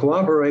 Smith will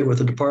cooperate with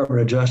the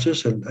Department of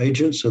Justice and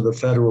agents of the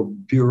Federal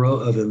Bureau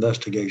of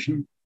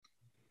Investigation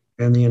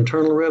and the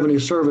Internal Revenue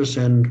Service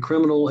in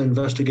criminal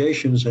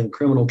investigations and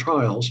criminal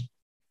trials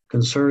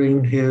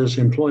concerning his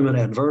employment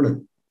at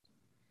Vernon.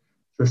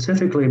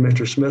 Specifically,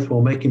 Mr. Smith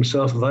will make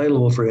himself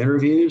available for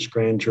interviews,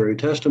 grand jury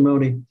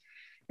testimony,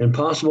 and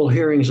possible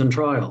hearings and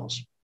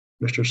trials.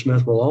 Mr.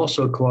 Smith will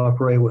also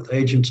cooperate with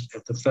agents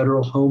at the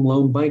Federal Home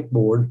Loan Bank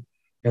Board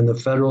and the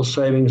Federal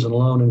Savings and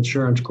Loan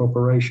Insurance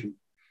Corporation,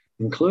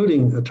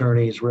 including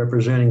attorneys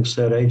representing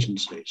said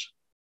agencies.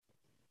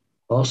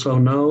 Also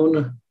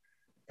known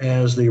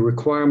as the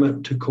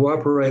requirement to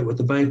cooperate with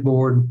the Bank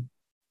Board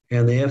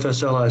and the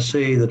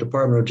FSLIC, the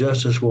Department of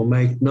Justice will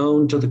make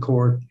known to the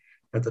court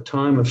at the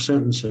time of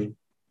sentencing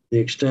the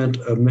extent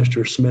of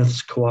Mr.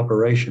 Smith's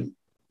cooperation.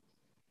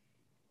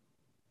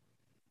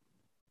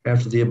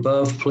 After the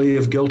above plea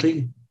of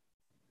guilty,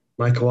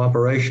 my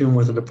cooperation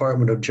with the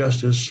Department of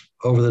Justice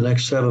over the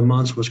next 7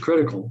 months was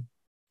critical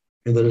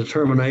in the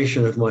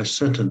determination of my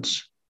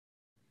sentence.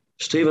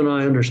 Steve and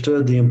I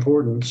understood the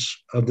importance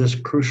of this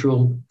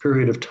crucial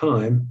period of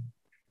time,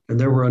 and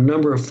there were a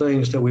number of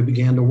things that we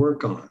began to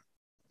work on.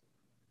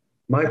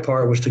 My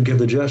part was to give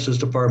the Justice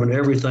Department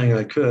everything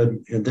I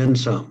could and then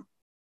some.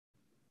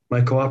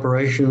 My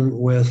cooperation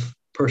with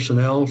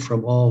personnel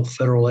from all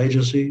federal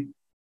agencies,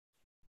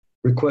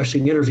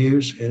 requesting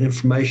interviews and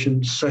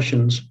information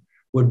sessions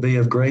would be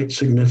of great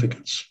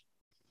significance.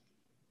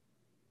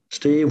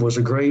 Steve,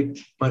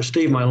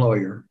 my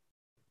lawyer,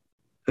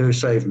 who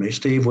saved me,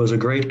 Steve was a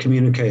great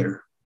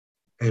communicator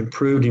and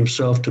proved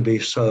himself to be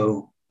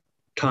so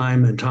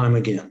time and time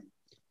again.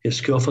 His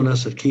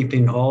skillfulness of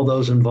keeping all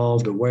those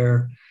involved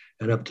aware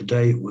and up to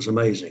date was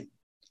amazing.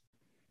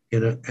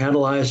 In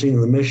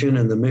analyzing the mission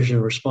and the mission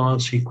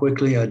response, he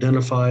quickly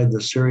identified the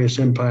serious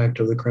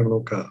impact of the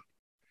criminal code.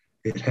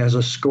 It has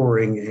a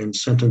scoring and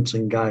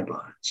sentencing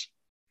guidelines.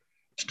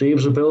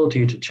 Steve's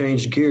ability to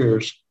change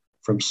gears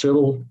from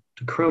civil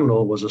to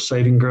criminal was a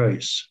saving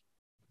grace.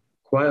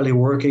 Quietly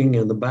working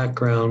in the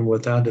background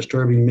without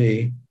disturbing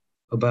me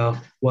about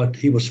what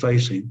he was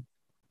facing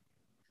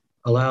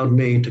allowed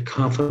me to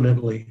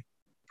confidently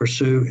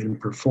pursue and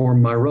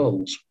perform my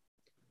roles.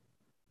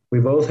 We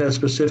both had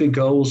specific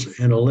goals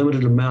and a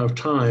limited amount of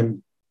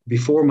time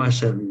before my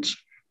sentence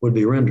would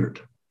be rendered.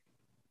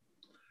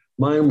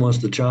 Mine was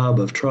the job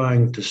of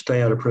trying to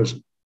stay out of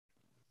prison.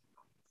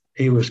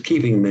 He was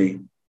keeping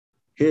me.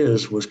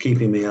 His was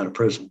keeping me out of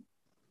prison.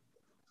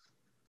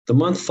 The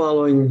month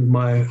following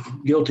my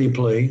guilty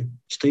plea,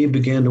 Steve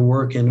began to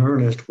work in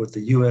earnest with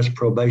the U.S.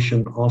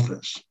 Probation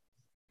Office,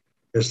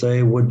 as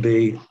they would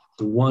be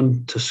the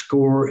one to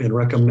score and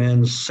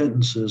recommend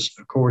sentences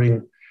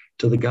according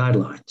to the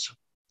guidelines.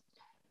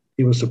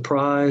 He was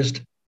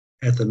surprised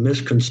at the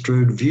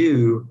misconstrued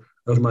view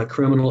of my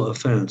criminal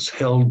offense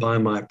held by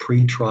my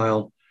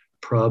pretrial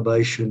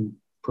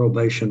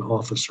probation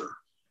officer.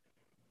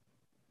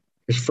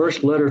 His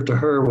first letter to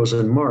her was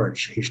in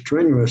March. He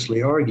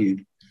strenuously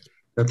argued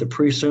that the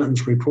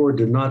pre-sentence report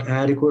did not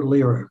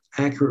adequately or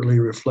accurately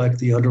reflect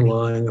the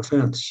underlying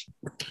offense.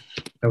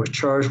 I was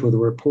charged with a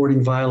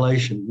reporting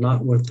violation,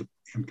 not with the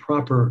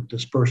improper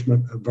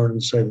disbursement of Vernon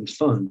Savings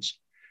funds,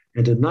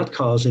 and did not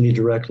cause any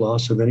direct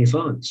loss of any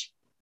funds.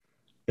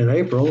 In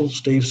April,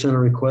 Steve sent a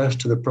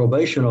request to the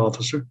probation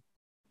officer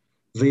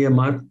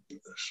probation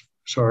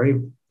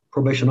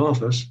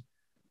office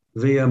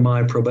via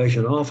my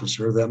probation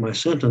officer that my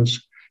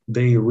sentence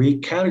be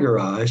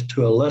recategorized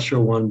to a lesser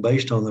one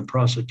based on the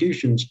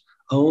prosecution's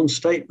own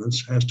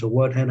statements as to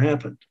what had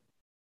happened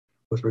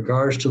with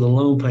regards to the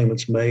loan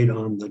payments made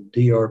on the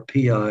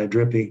DRPI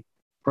Drippy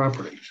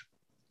properties.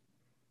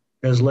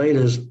 As late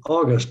as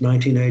August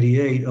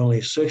 1988,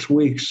 only 6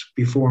 weeks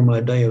before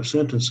my day of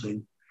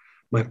sentencing,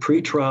 my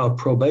pretrial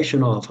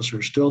probation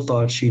officer still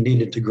thought she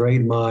needed to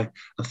grade my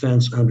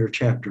offense under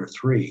Chapter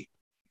 3,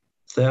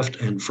 theft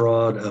and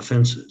fraud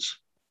offenses,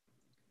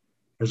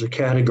 as a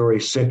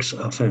Category 6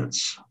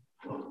 offense.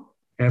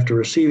 After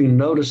receiving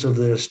notice of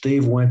this,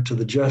 Steve went to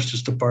the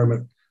Justice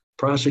Department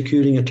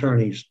prosecuting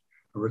attorneys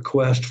a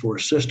request for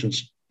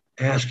assistance,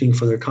 asking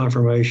for their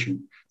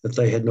confirmation that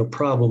they had no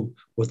problem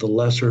with the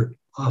lesser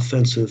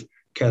offensive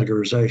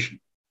categorization.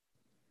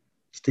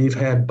 Steve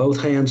had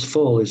both hands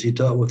full as he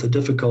dealt with the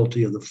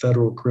difficulty of the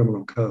federal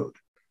criminal code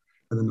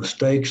and the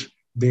mistakes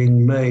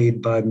being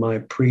made by my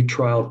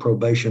pretrial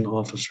probation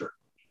officer.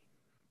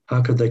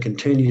 How could they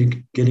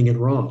continue getting it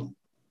wrong?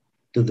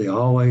 Did they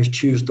always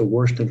choose the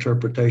worst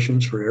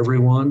interpretations for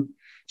everyone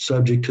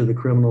subject to the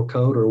criminal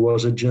code, or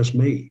was it just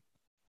me?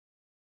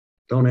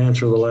 Don't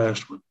answer the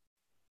last one.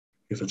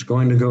 If it's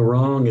going to go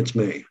wrong, it's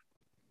me.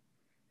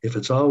 If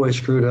it's always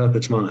screwed up,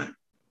 it's mine.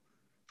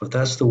 But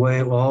that's the way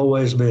it's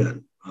always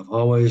been. I've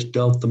always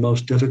dealt the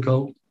most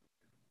difficult,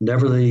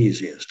 never the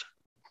easiest.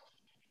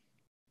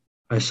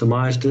 I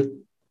surmised it.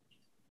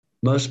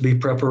 Must be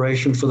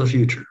preparation for the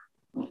future.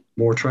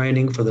 More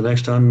training for the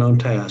next unknown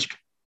task.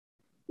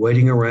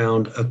 Waiting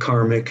around a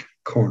karmic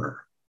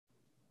corner.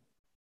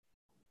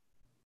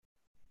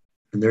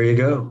 And there you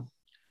go.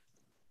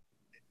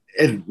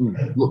 And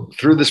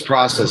through this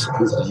process,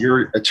 is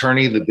your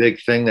attorney the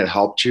big thing that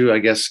helped you, I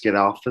guess, get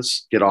off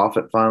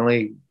it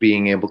finally,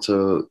 being able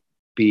to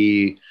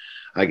be,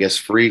 I guess,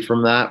 free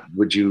from that?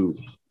 Would you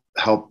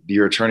help,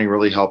 your attorney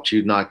really helped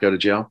you not go to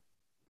jail?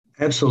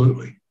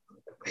 Absolutely.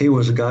 He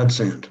was a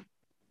godsend.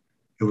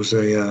 It was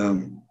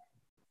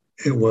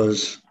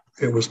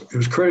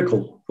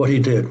critical what he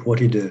did.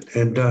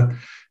 And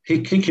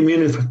he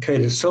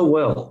communicated so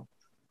well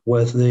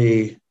with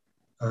the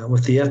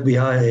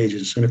FBI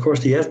agents. And of course,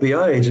 the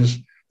FBI agents,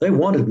 they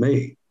wanted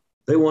me.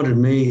 They wanted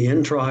me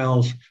in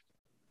trials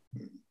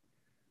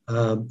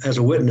as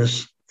a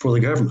witness for the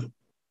government.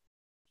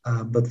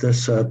 But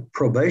this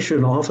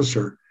probation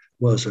officer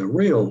was a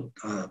real,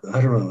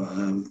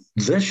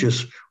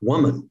 vicious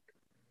woman.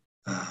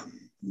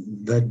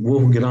 That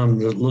we'll get on a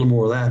little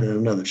more of that in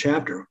another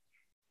chapter.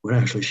 When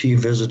actually she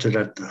visited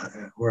at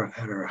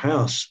her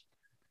house.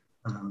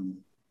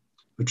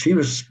 But she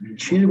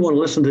didn't want to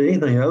listen to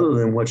anything other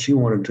than what she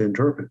wanted to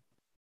interpret.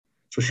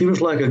 So she was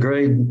like a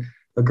grade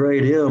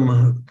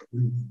M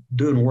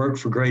doing work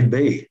for grade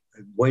B,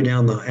 way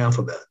down the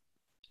alphabet.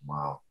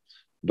 Wow.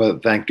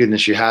 But thank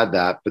goodness you had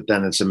that. But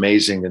then it's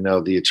amazing to know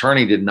the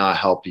attorney did not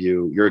help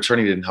you. Your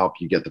attorney didn't help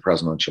you get the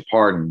presidential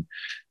pardon,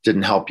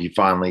 didn't help you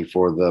finally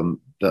for them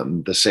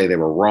to say they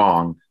were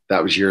wrong.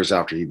 That was years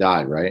after he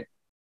died, right?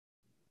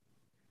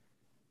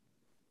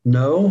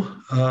 No,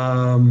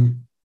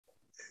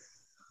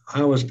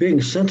 I was being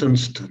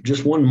sentenced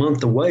just 1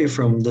 month away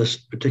from this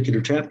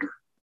particular chapter.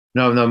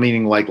 No,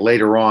 meaning like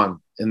later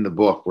on in the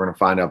book, we're going to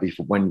find out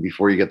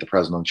before you get the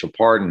presidential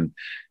pardon,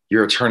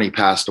 your attorney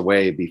passed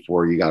away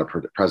before you got a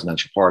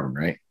presidential pardon,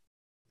 right?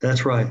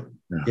 That's right.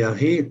 Yeah,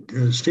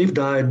 Steve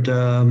died,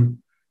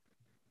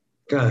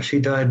 he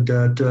died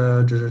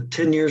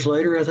 10 years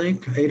later, I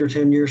think, 8 or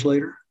 10 years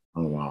later.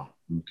 Oh, wow.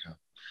 Okay.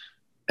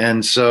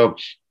 And so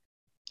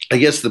I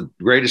guess the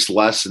greatest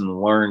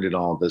lesson learned in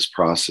all of this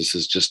process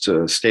is just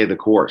to stay the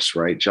course,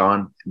 right,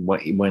 John?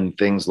 When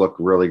things look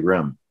really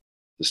grim,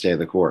 to stay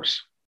the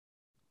course.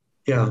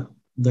 Yeah.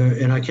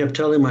 And I kept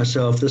telling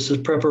myself, this is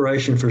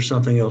preparation for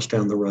something else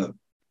down the road.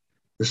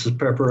 This is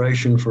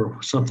preparation for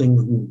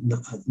something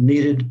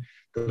needed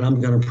that I'm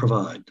going to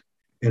provide.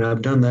 And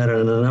I've done that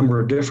in a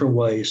number of different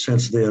ways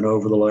since then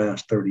over the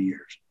last 30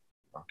 years.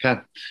 Okay.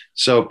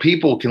 So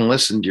people can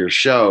listen to your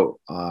show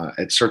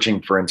at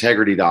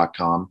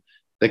searchingforintegrity.com.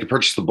 They can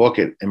purchase the book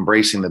at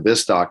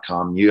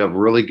embracingtheabyss.com. You have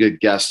really good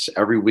guests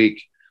every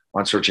week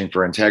on Searching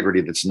for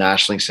Integrity. That's a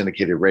nationally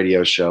syndicated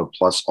radio show,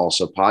 plus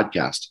also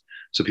podcast.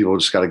 So people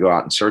just got to go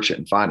out and search it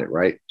and find it,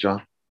 right,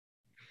 John?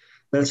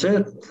 That's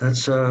it.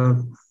 That's I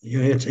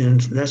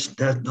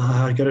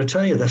got to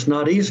tell you, that's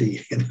not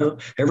easy.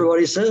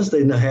 Everybody says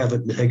they have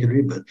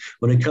integrity, but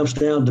when it comes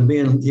down to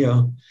being,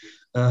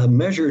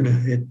 measured,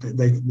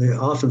 they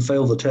often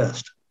fail the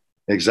test.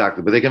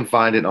 Exactly. But they can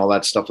find it and all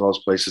that stuff in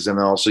those places. And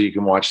then also you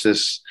can watch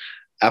this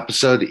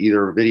episode,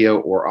 either video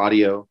or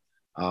audio,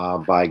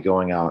 by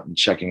going out and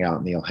checking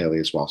out Neil Haley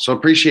as well. So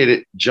appreciate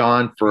it,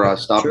 John, for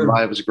stopping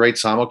by. It was a great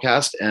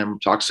simulcast,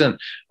 and talk soon.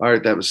 All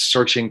right. That was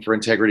Searching for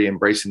Integrity,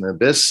 Embracing the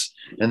Abyss,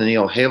 and the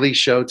Neil Haley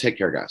Show. Take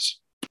care, guys.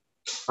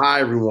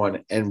 Hi,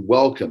 everyone, and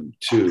welcome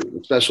to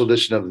the special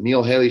edition of the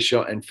Neil Haley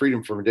Show and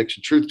Freedom from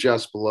Addiction, Truth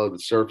Just Below the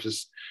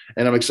Surface.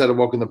 And I'm excited to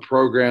welcome the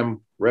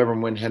program,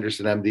 Reverend Wynn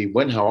Henderson, MD.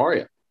 Wynn, how are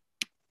you?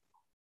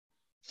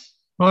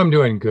 Well, I'm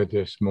doing good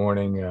this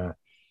morning.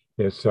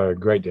 It's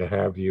great to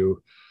have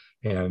you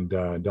and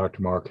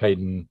Dr. Mark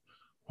Hayden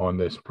on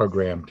this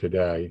program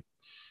today,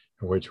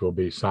 which will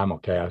be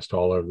simulcast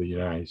all over the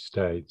United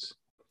States.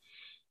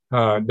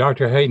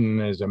 Dr. Hayden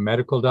is a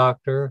medical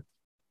doctor,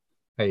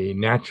 a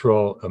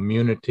natural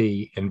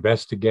immunity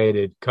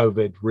investigated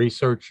COVID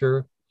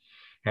researcher,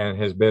 and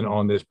has been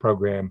on this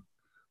program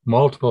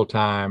multiple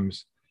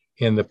times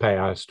in the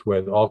past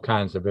with all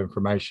kinds of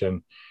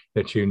information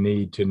that you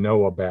need to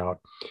know about.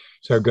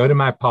 So go to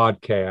my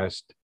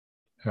podcast,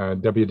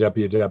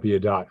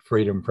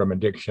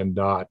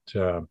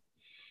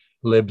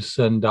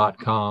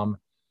 www.freedomfromaddiction.libsyn.com.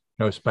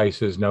 No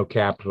spaces, no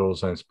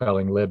capitals, and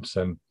spelling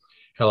Libsyn,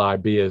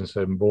 L-I-B as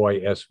in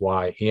boy,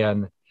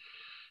 S-Y-N.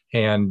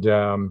 And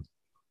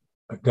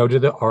go to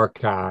the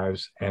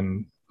archives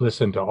and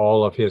listen to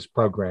all of his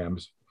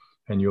programs,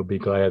 and you'll be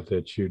glad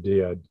that you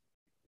did.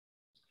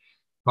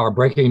 Our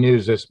breaking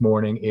news this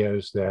morning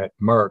is that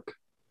Merck,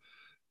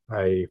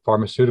 a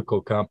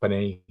pharmaceutical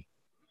company,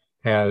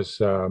 has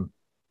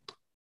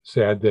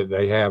said that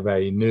they have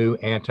a new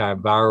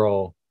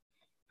antiviral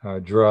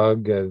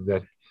drug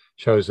that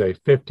shows a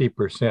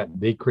 50%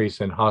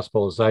 decrease in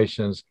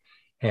hospitalizations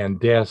and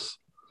deaths,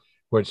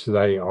 which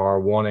they are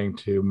wanting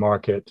to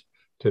market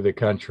to the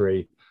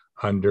country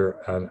under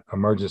an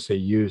emergency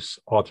use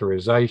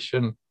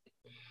authorization.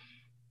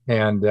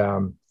 And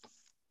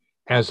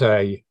as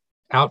a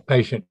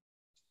outpatient,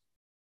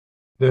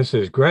 this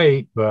is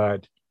great,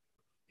 but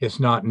it's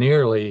not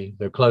nearly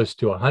the close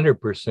to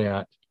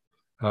 100%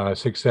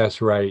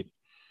 success rate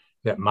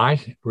that my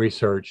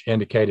research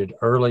indicated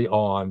early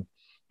on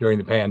during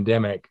the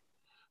pandemic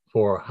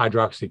for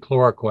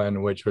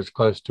hydroxychloroquine, which was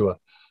close to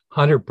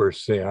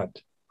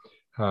 100%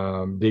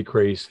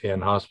 decrease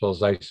in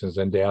hospitalizations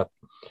and death.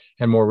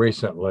 And more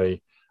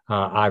recently,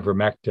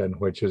 ivermectin,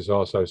 which is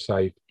also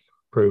safe,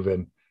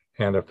 proven,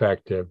 and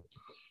effective.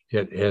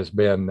 It has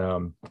been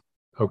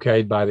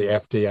okayed by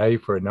the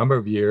FDA for a number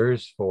of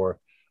years for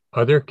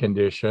other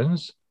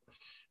conditions,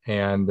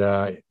 and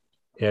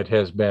it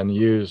has been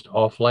used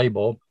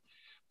off-label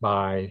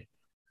by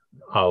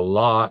a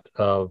lot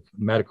of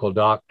medical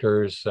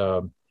doctors,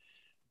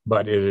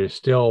 but it is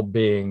still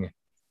being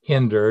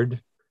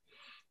hindered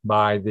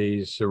by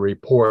these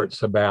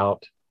reports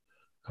about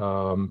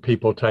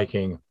people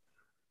taking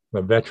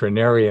the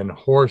veterinarian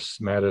horse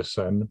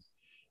medicine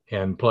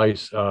in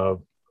place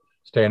of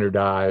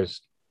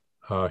standardized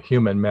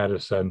human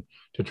medicine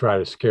to try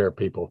to scare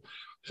people.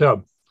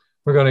 So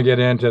we're going to get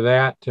into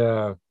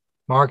that.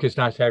 Mark, it's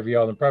nice to have you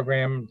on the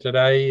program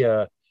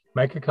today.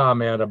 Make a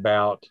comment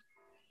about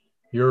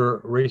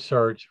your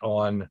research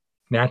on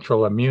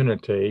natural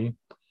immunity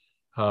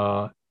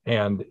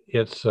and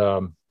its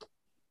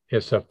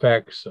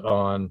effects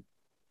on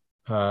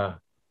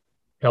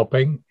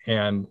helping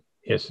and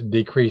it's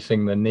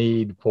decreasing the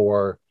need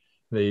for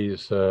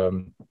these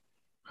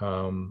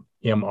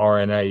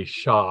mRNA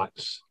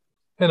shots,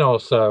 and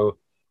also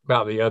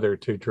about the other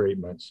two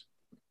treatments.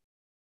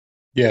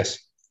 Yes.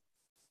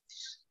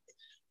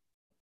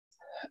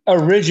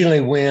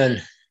 Originally,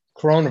 when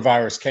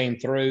coronavirus came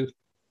through,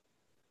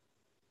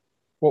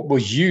 what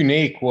was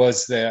unique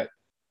was that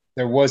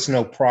there was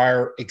no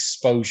prior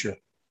exposure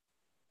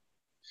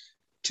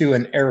to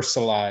an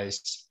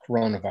aerosolized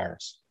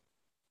coronavirus.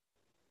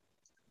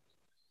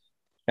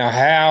 Now,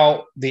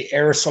 how the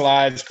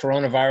aerosolized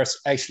coronavirus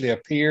actually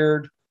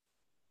appeared,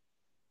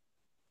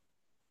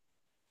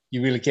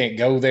 you really can't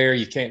go there.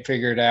 You can't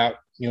figure it out.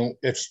 You know,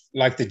 it's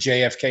like the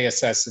JFK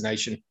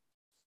assassination.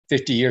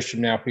 50 years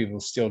from now, people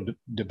still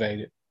debate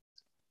it.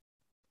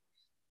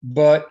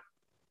 But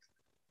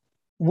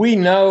we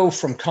know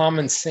from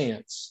common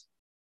sense,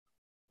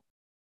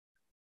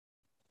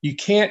 you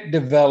can't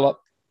develop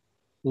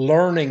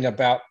learning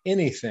about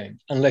anything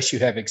unless you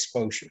have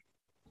exposure.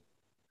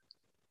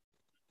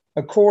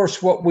 Of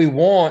course, what we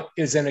want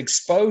is an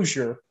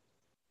exposure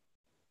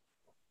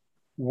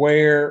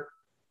where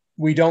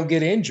we don't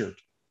get injured.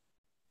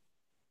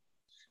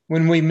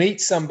 When we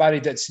meet somebody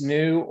that's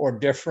new or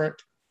different,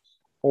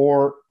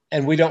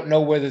 and we don't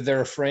know whether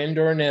they're a friend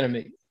or an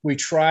enemy, we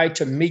try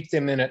to meet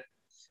them in a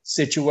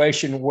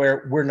situation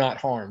where we're not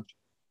harmed.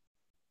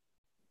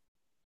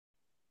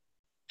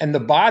 And the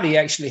body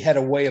actually had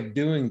a way of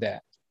doing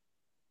that.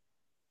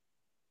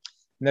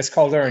 And that's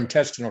called our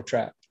intestinal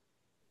tract.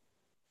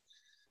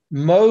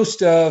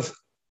 Almost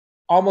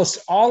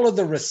all of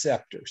the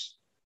receptors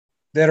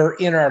that are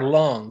in our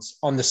lungs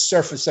on the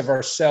surface of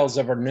our cells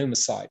of our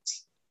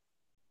pneumocytes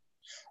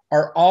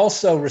are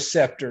also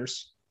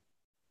receptors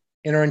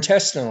in our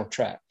intestinal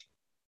tract.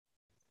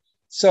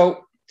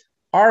 So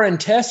our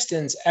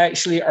intestines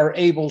actually are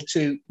able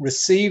to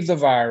receive the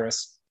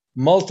virus,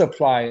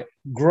 multiply it,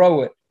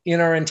 grow it in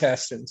our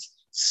intestines,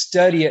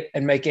 study it,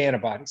 and make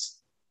antibodies.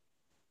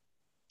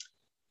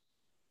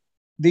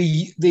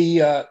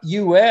 The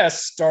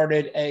US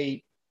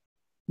started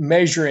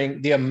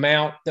measuring the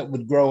amount that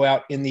would grow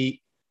out in the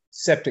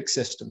septic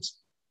systems.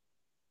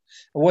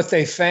 And what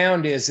they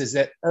found is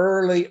that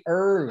early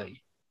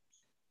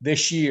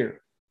this year,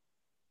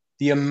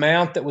 the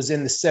amount that was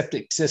in the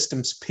septic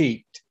systems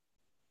peaked.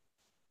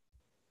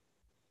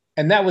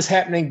 And that was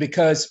happening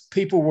because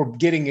people were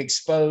getting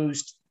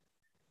exposed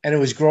and it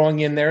was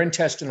growing in their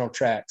intestinal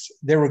tracts.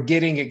 They were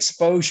getting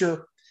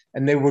exposure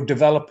and they were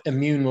developing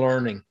immune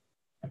learning.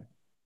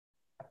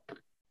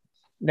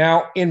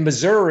 Now in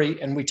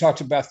Missouri, and we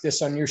talked about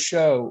this on your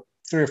show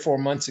 3 or 4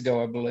 months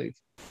ago, I believe,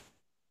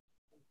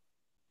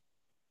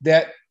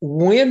 that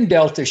when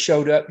Delta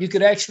showed up, you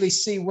could actually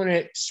see when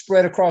it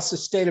spread across the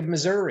state of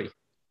Missouri.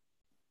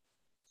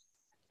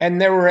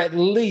 And there were at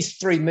least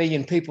 3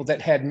 million people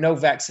that had no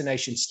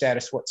vaccination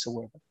status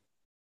whatsoever.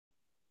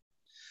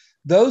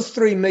 Those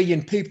 3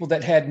 million people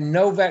that had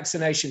no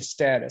vaccination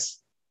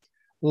status,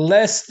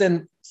 less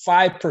than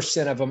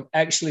 5% of them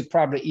actually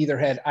probably either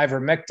had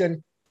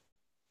ivermectin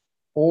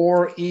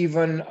or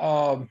even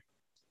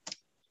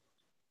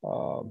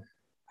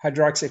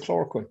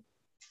hydroxychloroquine.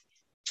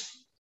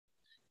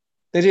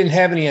 They didn't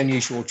have any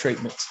unusual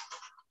treatments.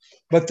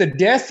 But the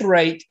death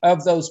rate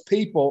of those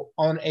people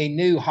on a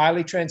new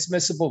highly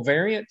transmissible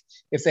variant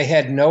if they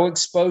had no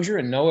exposure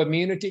and no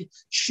immunity,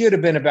 should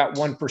have been about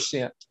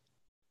 1%.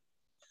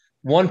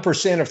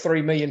 1% of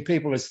 3 million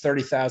people is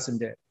 30,000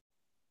 dead.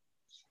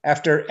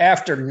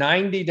 After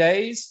 90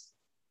 days,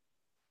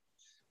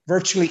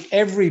 virtually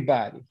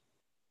everybody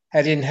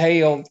had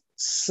inhaled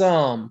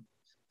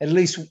at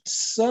least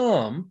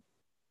some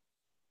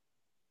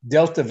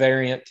Delta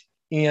variant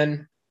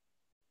in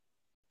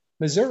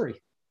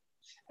Missouri.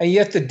 And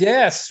yet the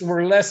deaths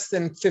were less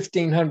than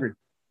 1,500,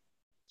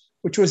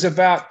 which was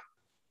about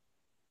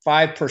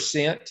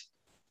 5%.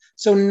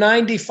 So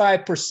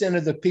 95%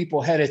 of the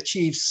people had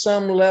achieved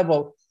some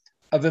level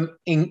of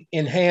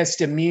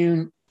enhanced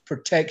immune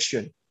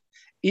protection,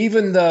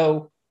 even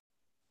though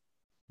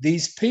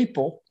these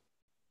people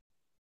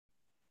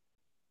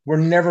were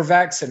never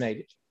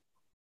vaccinated.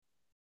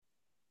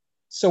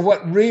 So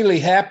what really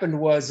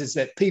happened is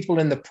that people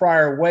in the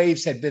prior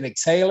waves had been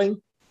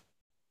exhaling.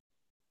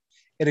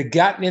 It had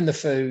gotten in the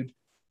food.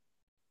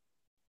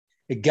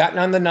 It had gotten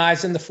on the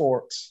knives and the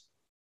forks.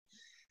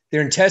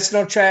 Their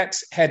intestinal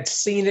tracts had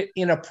seen it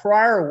in a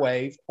prior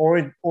wave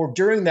or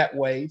during that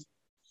wave,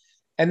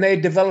 and they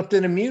had developed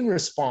an immune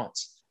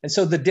response. And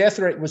so the death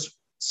rate was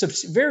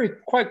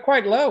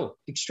quite low,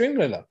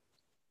 extremely low.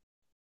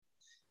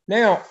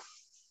 Now,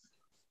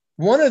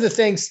 one of the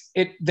things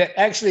that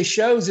actually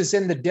shows is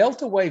in the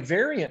Delta wave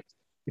variant,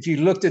 if you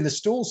looked in the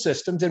stool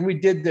systems, and we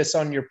did this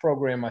on your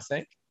program, I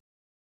think,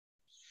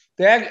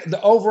 the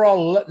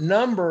overall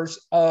numbers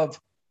of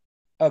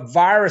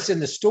virus in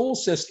the stool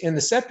system, in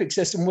the septic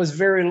system, was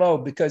very low,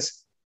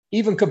 because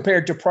even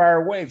compared to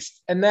prior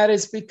waves. And that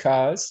is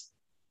because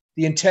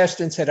the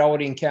intestines had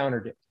already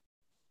encountered it.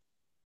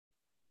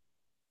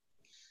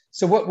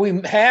 So what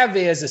we have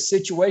is a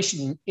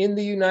situation in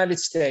the United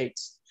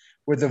States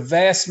where the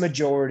vast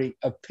majority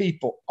of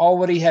people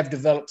already have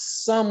developed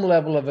some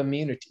level of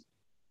immunity.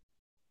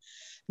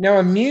 Now,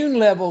 immune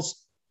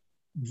levels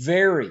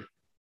vary.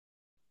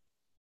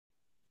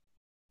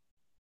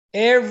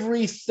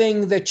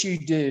 Everything that you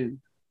do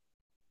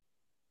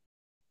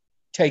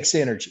takes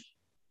energy.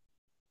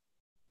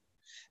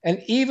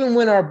 And even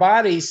when our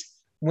bodies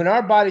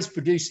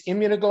produce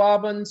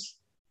immunoglobulins,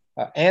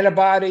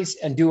 antibodies,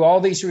 and do all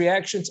these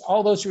reactions,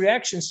 all those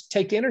reactions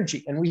take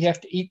energy, and we have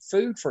to eat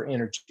food for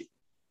energy.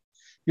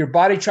 Your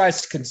body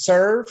tries to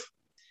conserve,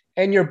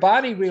 and your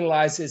body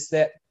realizes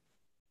that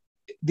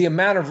the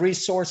amount of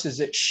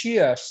resources it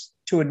shifts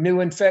to a new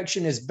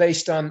infection is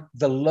based on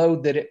the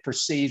load that it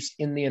perceives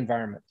in the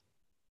environment.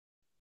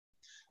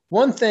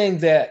 One thing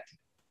that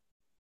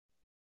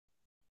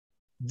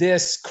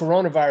this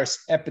coronavirus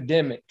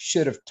epidemic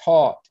should have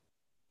taught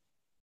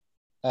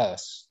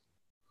us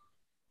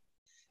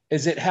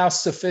is that how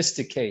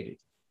sophisticated,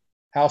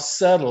 how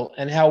subtle,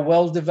 and how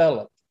well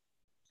developed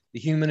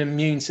the human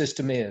immune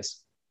system is.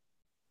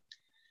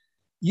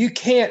 You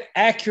can't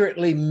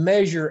accurately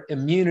measure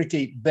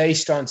immunity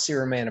based on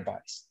serum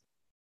antibodies.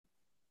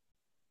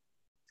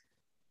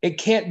 It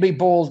can't be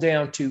boiled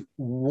down to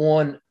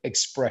one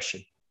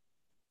expression.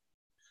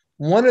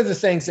 One of the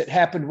things that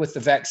happened with the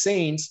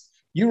vaccines,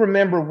 you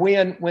remember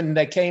when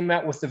they came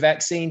out with the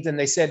vaccines and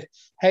they said,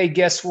 hey,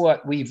 guess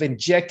what? We've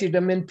injected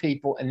them in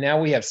people and now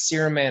we have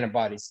serum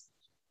antibodies.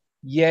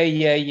 Yay,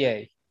 yay,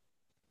 yay.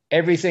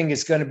 Everything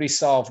is going to be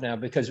solved now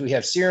because we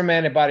have serum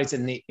antibodies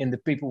in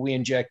the people we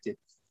injected.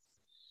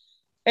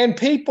 And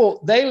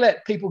they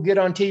let people get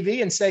on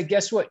TV and say,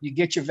 guess what? You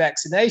get your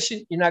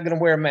vaccination, you're not going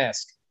to wear a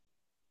mask.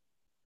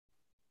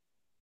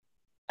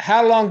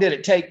 How long did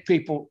it take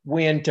people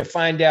to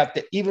find out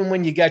that even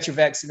when you got your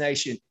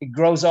vaccination, it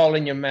grows all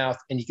in your mouth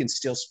and you can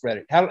still spread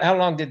it? How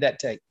long did that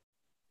take?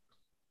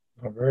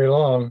 Not very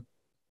long.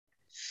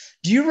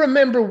 Do you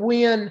remember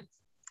when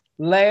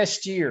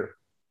last year,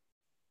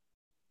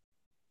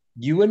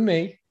 you and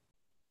me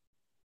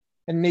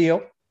and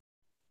Neil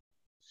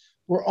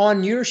were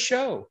on your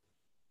show?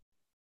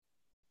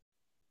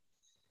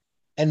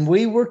 And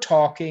we were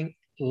talking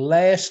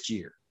last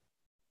year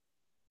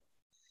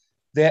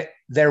that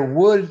there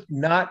would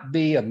not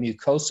be a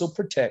mucosal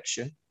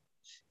protection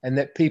and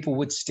that people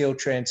would still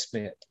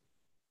transmit.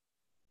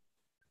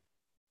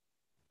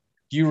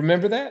 Do you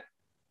remember that?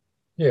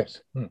 Yes.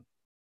 You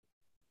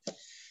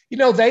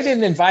know, they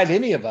didn't invite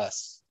any of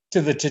us to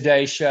the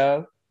Today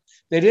Show.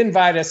 They didn't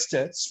invite us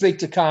to speak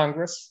to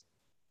Congress.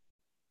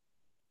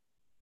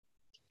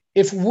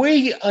 If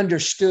we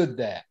understood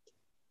that,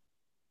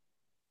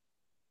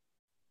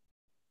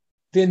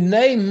 then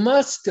they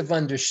must have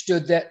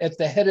understood that at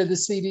the head of the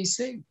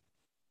CDC.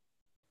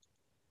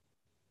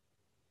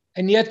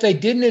 And yet they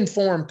didn't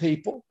inform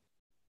people.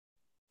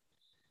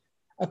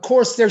 Of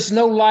course, there's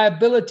no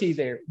liability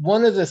there.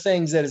 One of the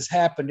things that has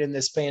happened in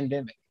this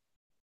pandemic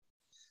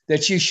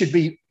that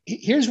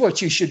here's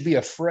what you should be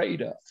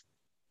afraid of.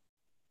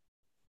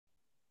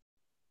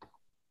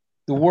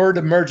 The word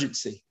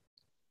emergency.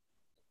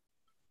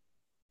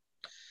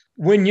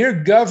 When you're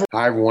government.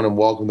 Hi, everyone, and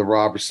welcome to the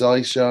Rob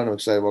Rosselli Show. And I'm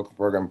excited to welcome the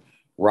program.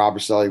 Rob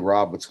Rosselli.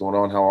 Rob, what's going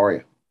on? How are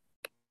you?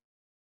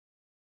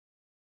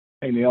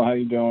 Hey, Neil, how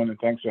you doing? And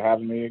thanks for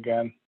having me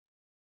again.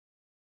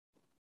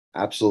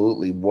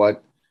 Absolutely.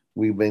 What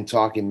We've been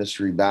talking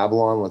Mystery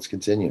Babylon. Let's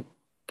continue.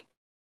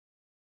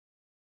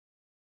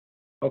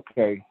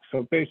 Okay,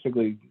 so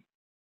basically,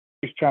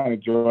 just trying to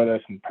draw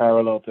this in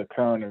parallel to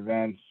current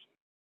events.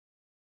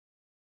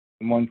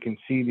 One can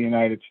see the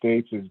United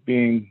States as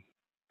being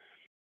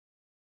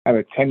have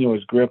a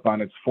tenuous grip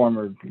on its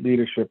former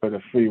leadership of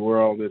the free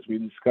world, as we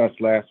discussed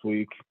last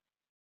week.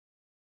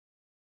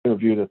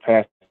 Review the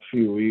past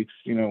few weeks,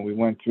 we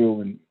went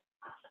through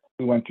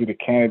the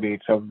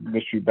candidates of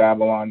Mystery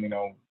Babylon.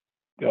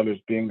 The others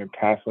being the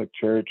Catholic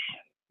Church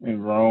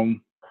in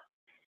Rome,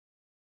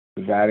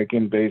 the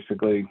Vatican,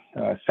 basically,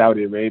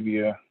 Saudi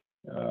Arabia,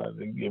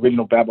 the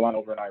original Babylon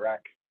over in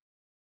Iraq.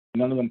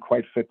 None of them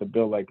quite fit the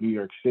bill like New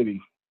York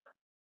City,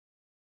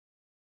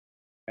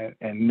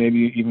 and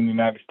maybe even the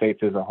United States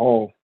as a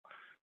whole.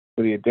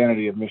 For the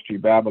identity of Mystery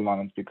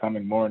Babylon is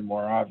becoming more and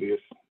more obvious.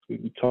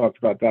 We talked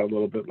about that a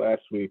little bit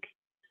last week.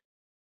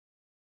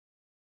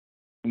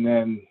 And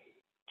then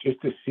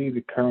just to see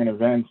the current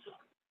events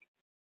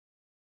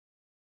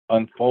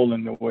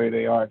unfolding the way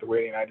they are, the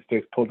way the United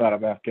States pulled out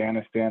of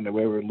Afghanistan, the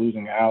way we're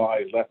losing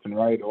allies left and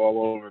right all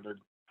over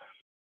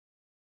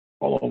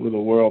the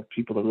world.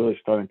 People are really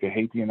starting to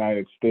hate the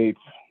United States.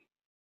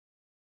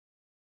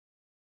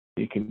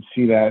 You can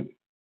see that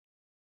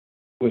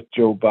with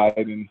Joe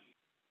Biden,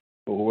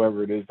 or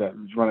whoever it is that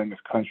is running this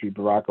country,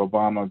 Barack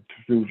Obama,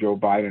 through Joe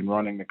Biden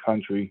running the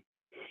country,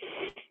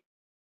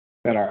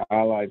 that our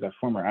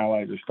former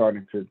allies, are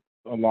starting to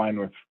align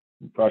with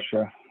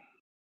Russia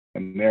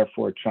and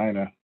therefore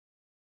China,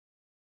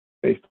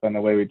 based on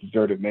the way we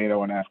deserted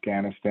NATO in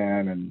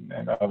Afghanistan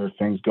and other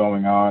things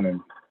going on,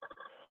 and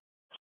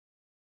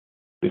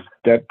this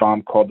debt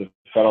bomb called the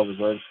Federal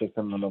Reserve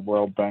System and the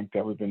World Bank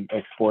that we've been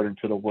exporting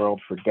to the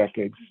world for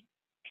decades,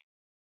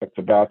 that's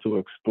about to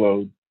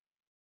explode.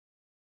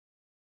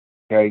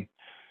 Okay,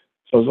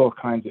 so there's all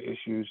kinds of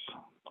issues.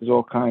 There's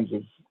all kinds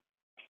of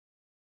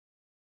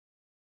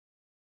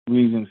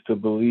reasons to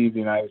believe the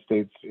United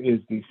States is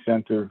the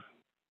center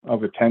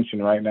of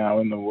attention right now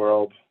in the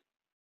world.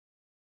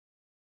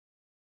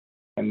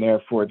 And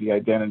therefore, the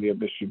identity of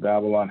Mystery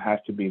Babylon has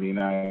to be the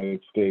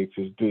United States.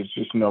 There's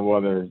just no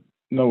other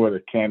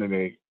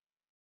candidate.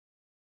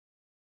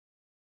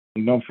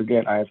 And don't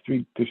forget, there's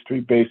three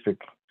basic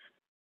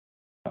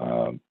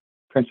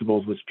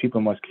principles which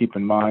people must keep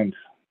in mind.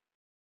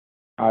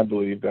 I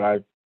believe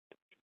that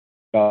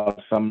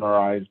I've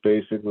summarized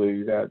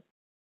basically that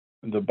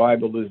the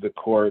Bible is the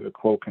core of the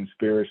quote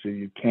conspiracy.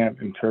 You can't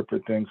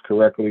interpret things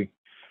correctly,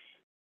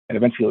 and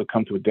eventually it'll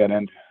come to a dead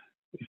end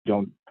if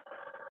you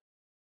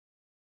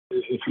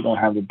don't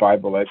have the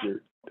Bible as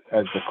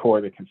the core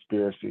of the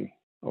conspiracy.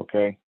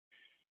 Okay.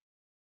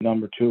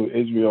 Number two,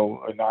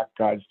 Israel are not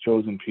God's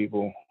chosen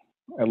people,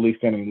 at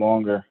least any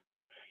longer.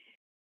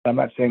 I'm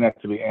not saying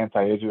that to be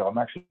anti-Israel. I'm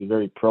actually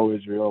very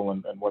pro-Israel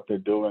and what they're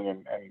doing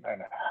and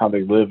how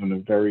they live in a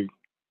very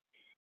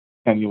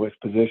tenuous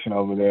position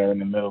over there in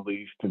the Middle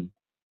East, and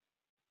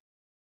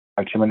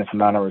a tremendous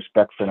amount of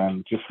respect for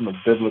them, just from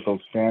a biblical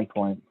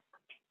standpoint.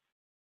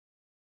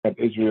 That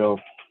Israel,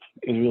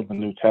 the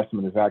New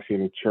Testament, is actually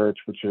the church,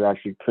 which are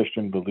actually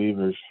Christian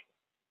believers.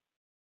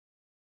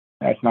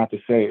 That's not to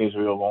say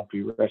Israel won't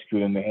be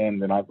rescued in the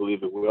end, and I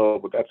believe it will,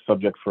 but that's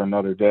subject for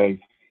another day.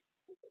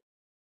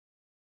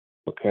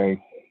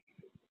 Okay.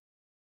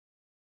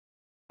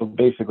 So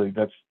basically, and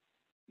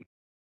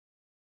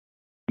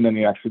then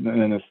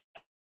the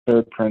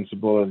third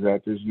principle is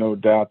that there's no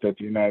doubt that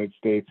the United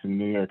States and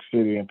New York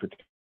City in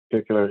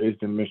particular is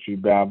the Mystery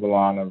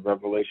Babylon of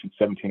Revelation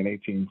 17 and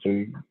 18. So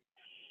you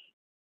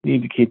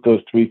need to keep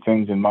those three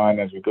things in mind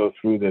as we go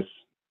through this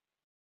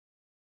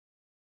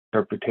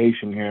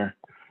interpretation here.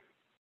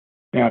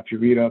 Now, if you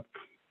read up,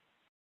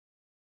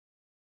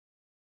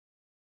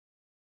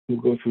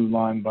 we'll go through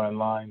line by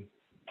line.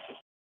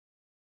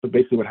 So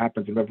basically what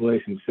happens in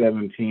Revelation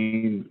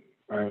 17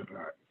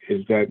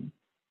 is that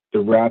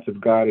the wrath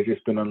of God has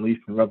just been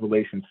unleashed in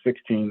Revelation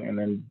 16, and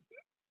then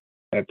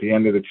at the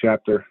end of the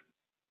chapter,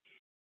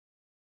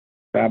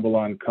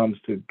 Babylon comes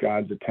to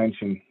God's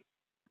attention.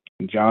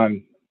 And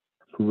John,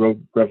 who wrote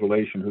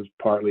Revelation, who's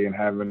partly in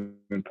heaven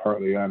and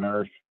partly on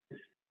earth,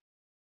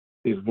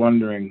 is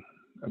wondering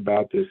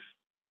about this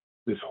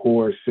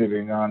whore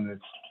sitting on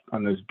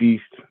this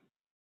beast. So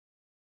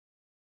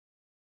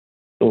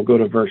we'll go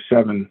to verse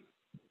 7.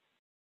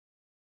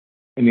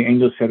 And the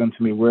angel said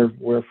unto me,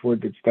 Wherefore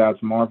didst thou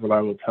marvel? I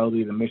will tell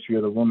thee the mystery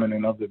of the woman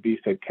and of the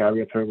beast that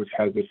carrieth her, which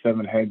has the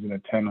 7 heads and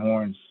the 10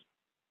 horns.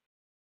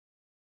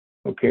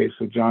 Okay,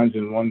 so John's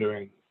in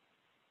wondering.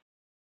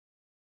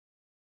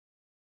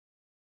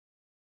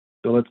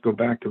 So let's go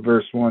back to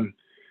verses 1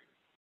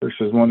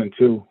 and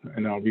 2,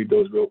 and I'll read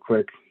those real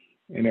quick.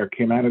 And there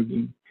came out of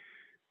the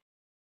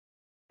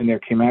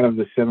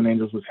 7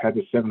 angels which had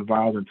the 7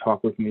 vials, and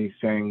talked with me,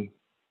 saying,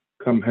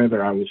 Come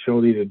hither, I will show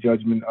thee the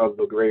judgment of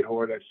the great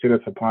whore that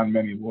sitteth upon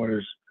many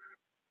waters,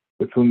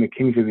 with whom the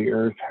kings of the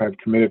earth have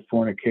committed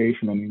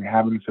fornication, and the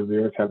inhabitants of the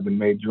earth have been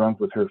made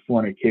drunk with her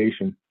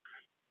fornication.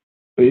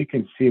 So you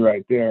can see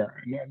right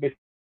there, and this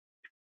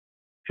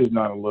is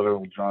not a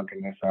literal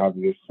drunkenness,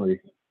 obviously,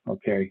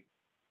 okay?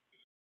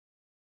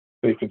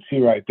 So you can see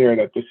right there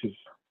that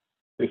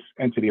this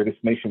entity or this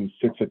nation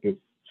sits at the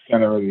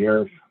center of the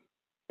earth.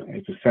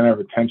 It's the center of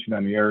attention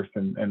on the earth.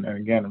 And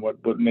again,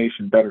 what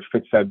nation better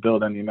fits that bill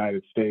than the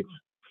United States?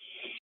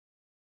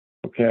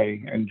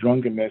 Okay, and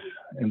drunkenness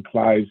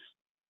implies,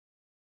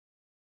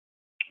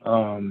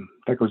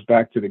 that goes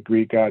back to the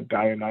Greek god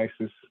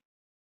Dionysus,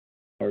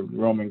 or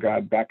Roman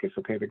god Bacchus,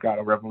 okay, the god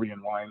of revelry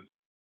and wine.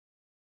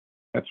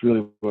 That's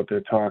really what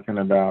they're talking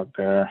about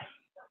there,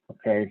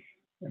 okay?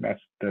 And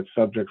that's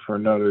subject for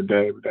another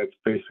day, but that's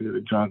basically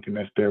the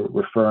drunkenness they're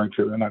referring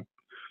to. They're not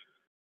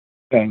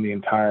saying the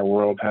entire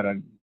world had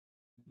a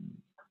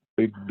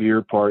big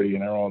beer party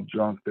and they're all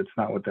drunk. That's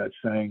not what that's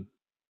saying.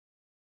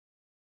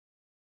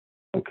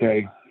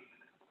 Okay.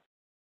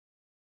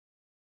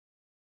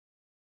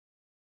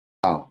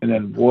 Wow. And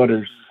then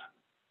waters.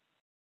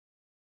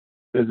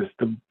 There's this,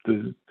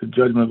 the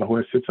judgment of the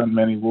horse sits on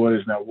many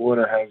waters. Now,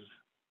 water has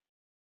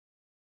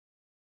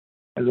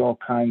all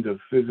kinds of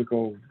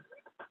physical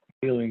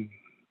healing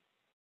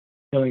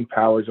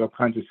powers, all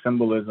kinds of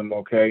symbolism,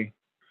 okay?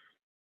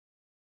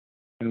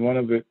 And one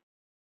of it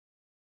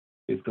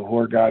is the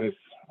whore goddess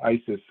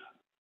Isis,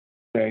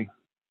 okay?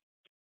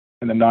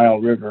 And the Nile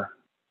River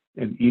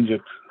in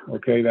Egypt,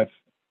 okay? That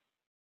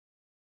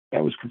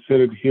was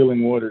considered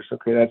healing waters,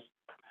 okay?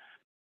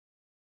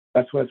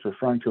 That's what it's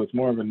referring to. It's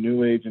more of a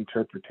New Age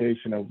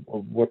interpretation of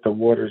what the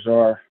waters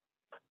are.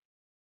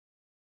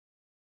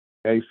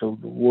 Okay, so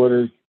the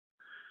waters,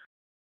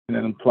 and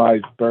it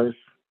implies birth.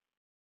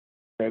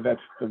 Okay,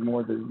 that's the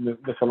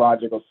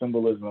mythological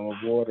symbolism of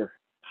water.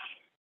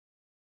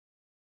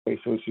 Okay,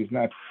 so she's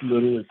not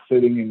literally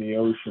sitting in the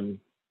ocean.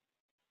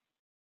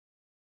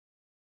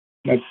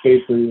 That's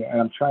basically, and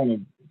I'm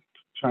trying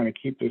to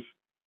keep this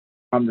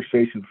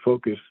conversation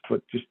focused,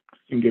 but just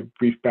can give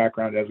brief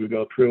background as we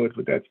go through it.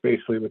 But that's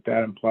basically what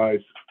that implies.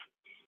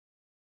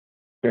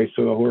 Okay,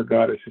 so the whore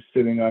goddess is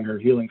sitting on her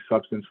healing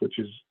substance, which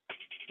is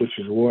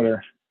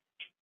water.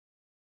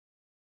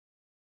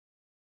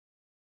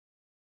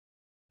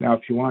 Now,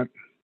 if you want,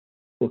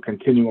 we'll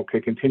continue.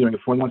 Okay, continuing.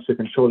 If one wants to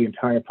control the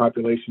entire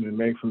population and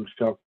make for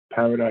himself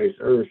paradise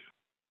Earth,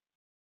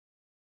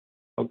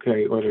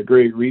 okay, or the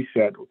Great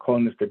Reset, we're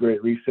calling this the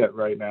Great Reset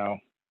right now.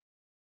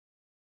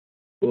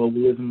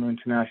 Globalism or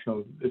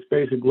international, it's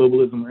basically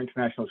globalism or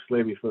international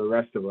slavery for the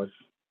rest of us,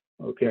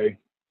 okay?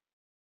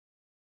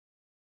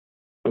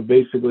 So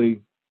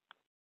basically,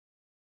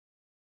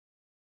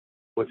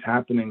 what's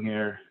happening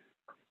here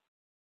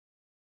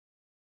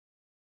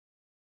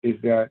is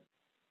that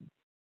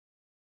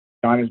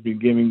God has been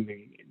giving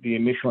the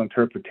initial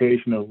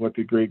interpretation of what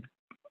the great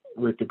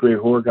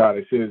whore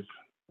goddess is,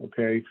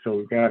 okay? So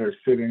we've got her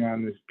sitting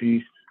on this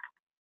beast.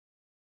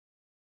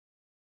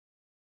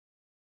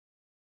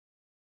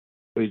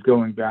 So he's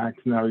going back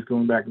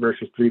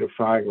verses 3 to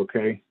 5,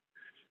 okay?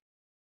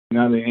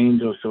 Now the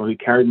angel, so he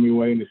carried me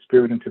away in the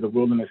spirit into the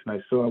wilderness, and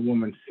I saw a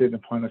woman sit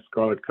upon a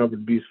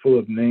scarlet-covered beast full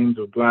of names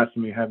of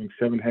blasphemy, having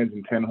 7 heads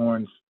and 10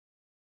 horns.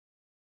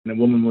 And the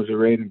woman was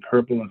arrayed in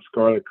purple and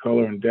scarlet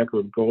color and decked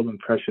with gold and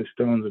precious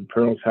stones and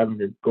pearls,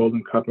 having a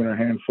golden cup in her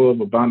hand full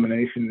of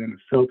abominations and the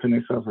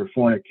filthiness of her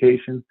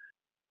fornication.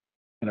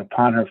 And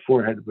upon her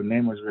forehead the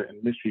name was written,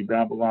 Mystery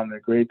Babylon the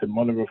Great, the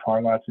mother of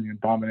harlots and the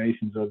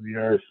abominations of the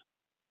earth.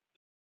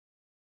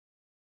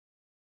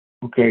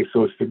 Okay,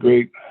 so it's a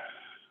great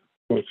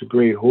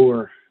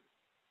whore.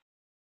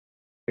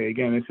 Okay,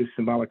 again, this is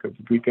symbolic of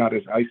the Greek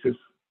goddess Isis,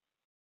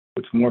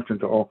 which morphed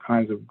into all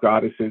kinds of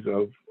goddesses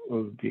of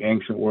the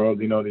ancient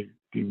world. You know,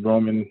 the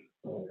Roman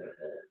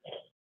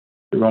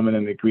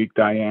and the Greek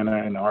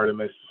Diana and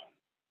Artemis.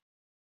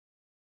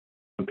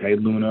 Okay,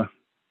 Luna.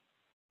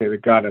 Okay, the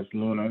goddess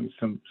Luna,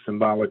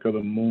 symbolic of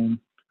the moon.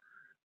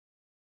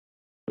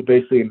 But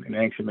basically, in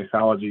ancient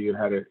mythology, you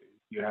had a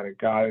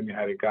god and you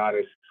had a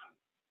goddess.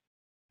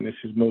 And this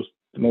is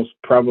the most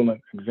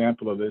prevalent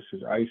example of this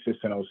is Isis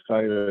and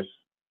Osiris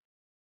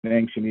in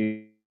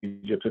ancient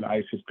Egypt, and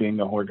Isis being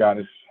the whore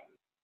goddess,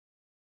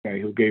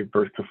 okay, who gave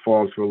birth to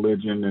false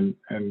religion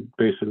and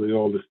basically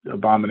all the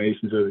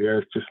abominations of the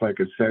earth, just like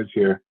it says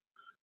here.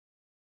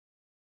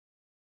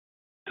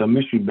 So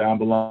Mystery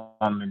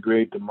Babylon the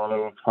Great, the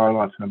mother of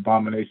harlots and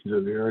abominations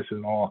of the earth,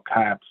 in all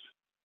caps.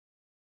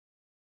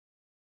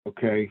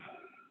 Okay.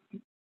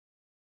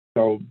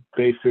 So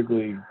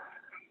basically,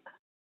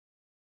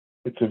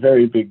 it's a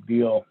very big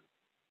deal.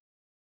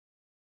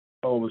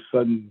 All of a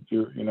sudden,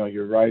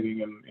 you're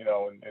writing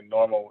in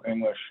normal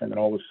English, and then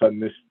all of a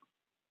sudden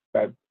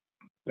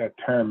that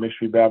term,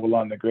 Mystery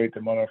Babylon the Great,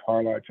 the mother of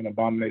harlots and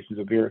abominations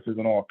of the earth, is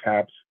in all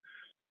caps.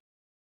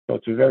 So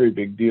it's a very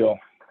big deal.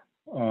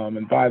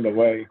 And by the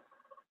way,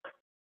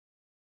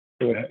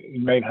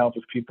 it may help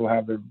if people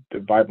have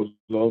their Bibles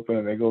open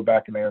and they go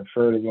back and they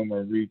refer to them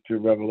or read through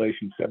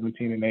Revelation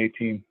 17 and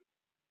 18.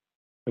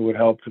 It would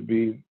help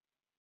you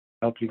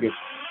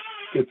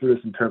get through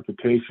this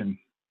interpretation.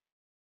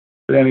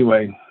 But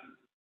anyway,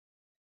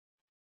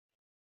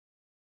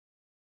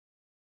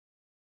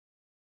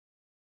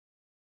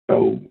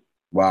 so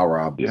wow,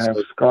 Rob. You have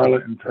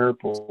scarlet and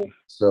purple.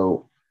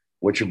 So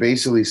what you're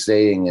basically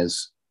saying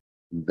is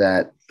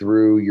that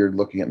through you're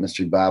looking at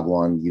Mystery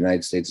Babylon, the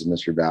United States is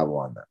Mystery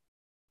Babylon then?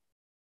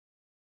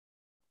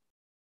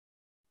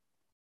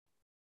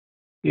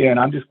 Yeah, and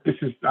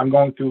I'm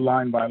going through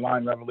line by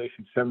line,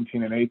 Revelation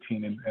 17 and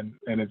 18, and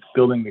it's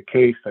building the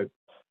case that,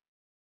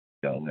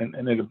 you know,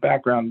 and there's a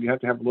background. You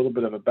have to have a little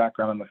bit of a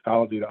background in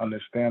mythology to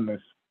understand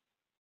this.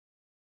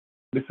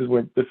 This is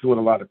what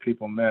a lot of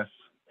people miss.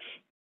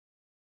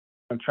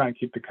 I'm trying to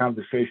keep the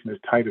conversation as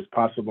tight as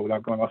possible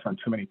without going off on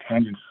too many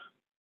tangents.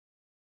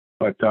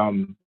 But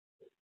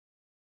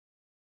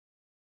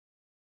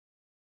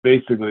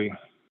basically,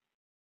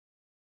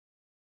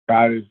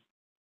 God is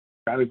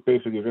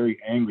basically very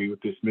angry with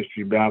this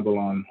Mystery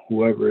Babylon,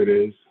 whoever it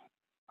is,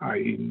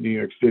 i.e. New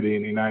York City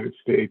in the United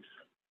States.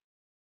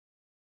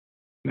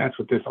 And that's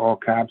what this all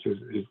caps is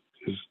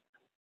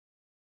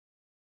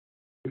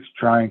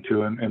trying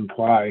to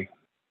imply.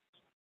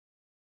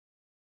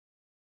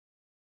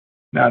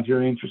 Now, it's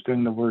very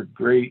interesting, the word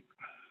great,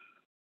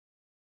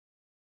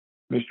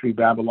 Mystery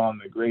Babylon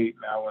the Great.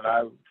 Now, when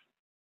I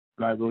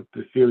wrote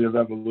the Theory of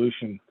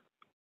Evolution,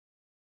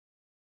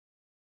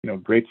 you know,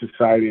 Great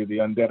Society of the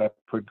Undead, I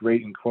put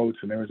great in quotes,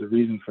 and there was a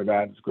reason for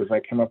that. It's because I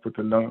came up with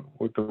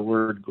the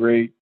word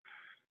great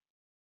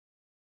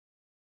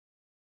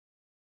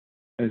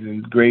as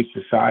in Great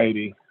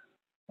Society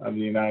of the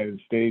United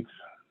States.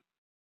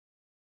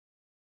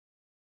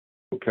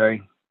 Okay?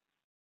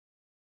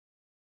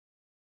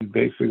 And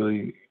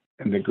basically,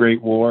 in the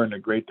Great War and the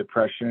Great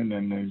Depression,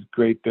 and there's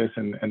great this,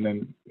 and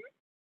then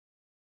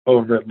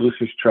over at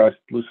Lucis Trust,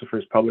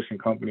 Lucifer's publishing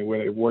company, where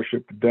they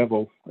worship the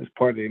devil as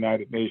part of the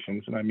United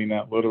Nations, and I mean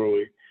that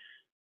literally.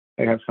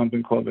 They have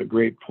something called the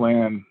Great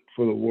Plan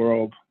for the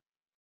World,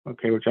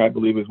 okay, which I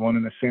believe is one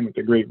and the same with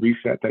the Great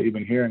Reset that you've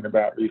been hearing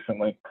about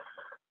recently.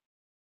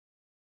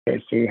 Okay,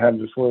 so you have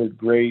this word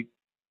great,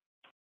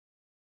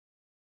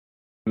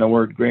 and the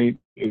word great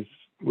is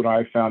what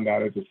I found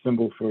out as a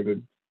symbol for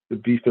the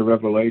beast of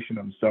Revelation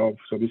himself.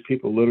 So these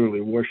people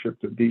literally worship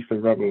the beast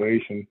of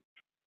Revelation.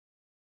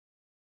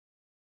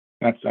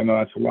 I know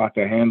that's a lot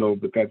to handle,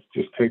 but that's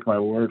just take my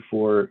word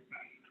for it.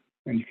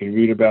 And you can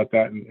read about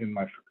that in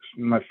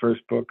my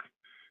first book.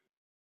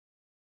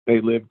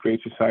 They Live,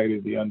 Great Society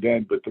of the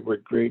Undead, but the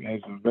word great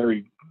has some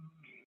very,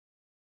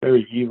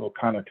 very evil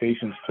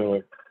connotations to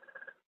it.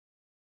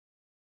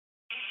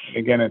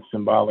 Again, it's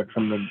symbolic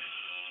for the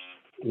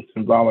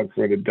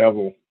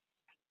devil.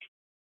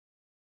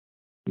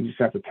 You just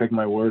have to take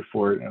my word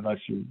for it unless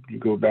you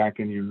go back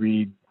and you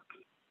read.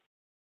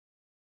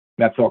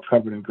 That's all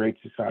covered in Great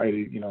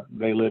Society. You know,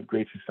 They Live,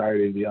 Great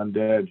Society of the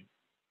Undead.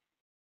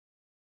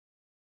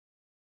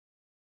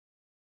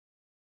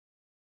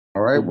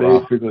 All right,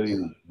 so basically,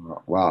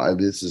 Rob. Wow,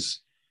 this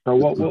is. So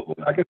what?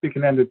 I guess we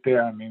can end it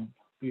there. I mean,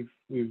 we've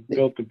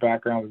built the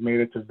background. We've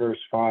made it to verse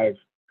 5.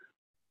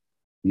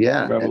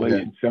 Yeah,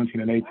 Revelation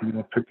 17 and 18.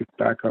 We'll pick this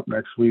back up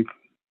next week.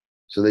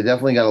 So they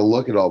definitely got to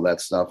look at all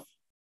that stuff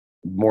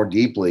more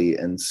deeply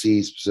and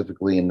see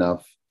specifically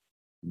enough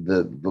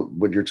the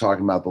what you're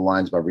talking about, the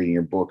lines by reading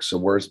your book. So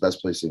where's the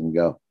best place they can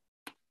go?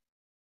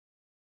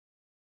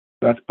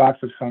 That's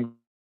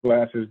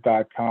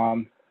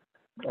boxofsunglasses.com.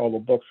 All the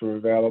books are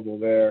available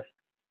there.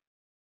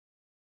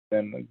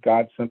 And the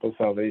God's Simple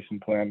Salvation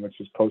Plan, which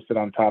is posted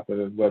on top of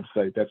the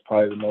website. That's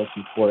probably the most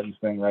important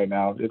thing right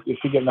now. If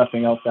you get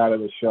nothing else out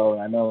of the show,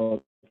 and I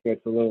know it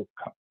gets a little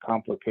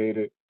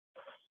complicated, it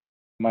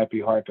might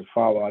be hard to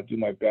follow. I'll do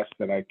my best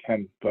that I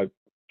can, but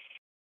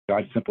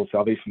God's Simple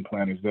Salvation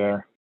Plan is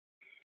there.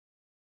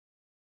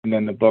 And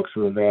then the books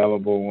are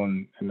available,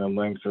 and the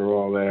links are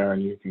all there,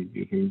 and you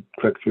can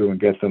click through and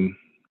get them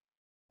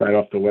right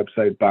off the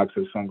website,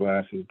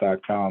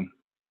 boxofsunglasses.com.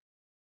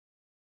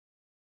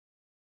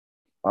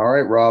 All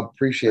right, Rob.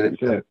 Appreciate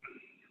That's it.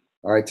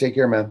 All right, take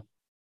care, man.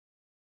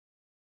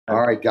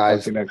 All right, guys.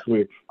 Talk to you next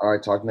week. All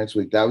right, talk next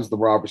week. That was the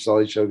Rob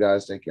Rosselli Show,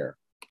 guys. Take care.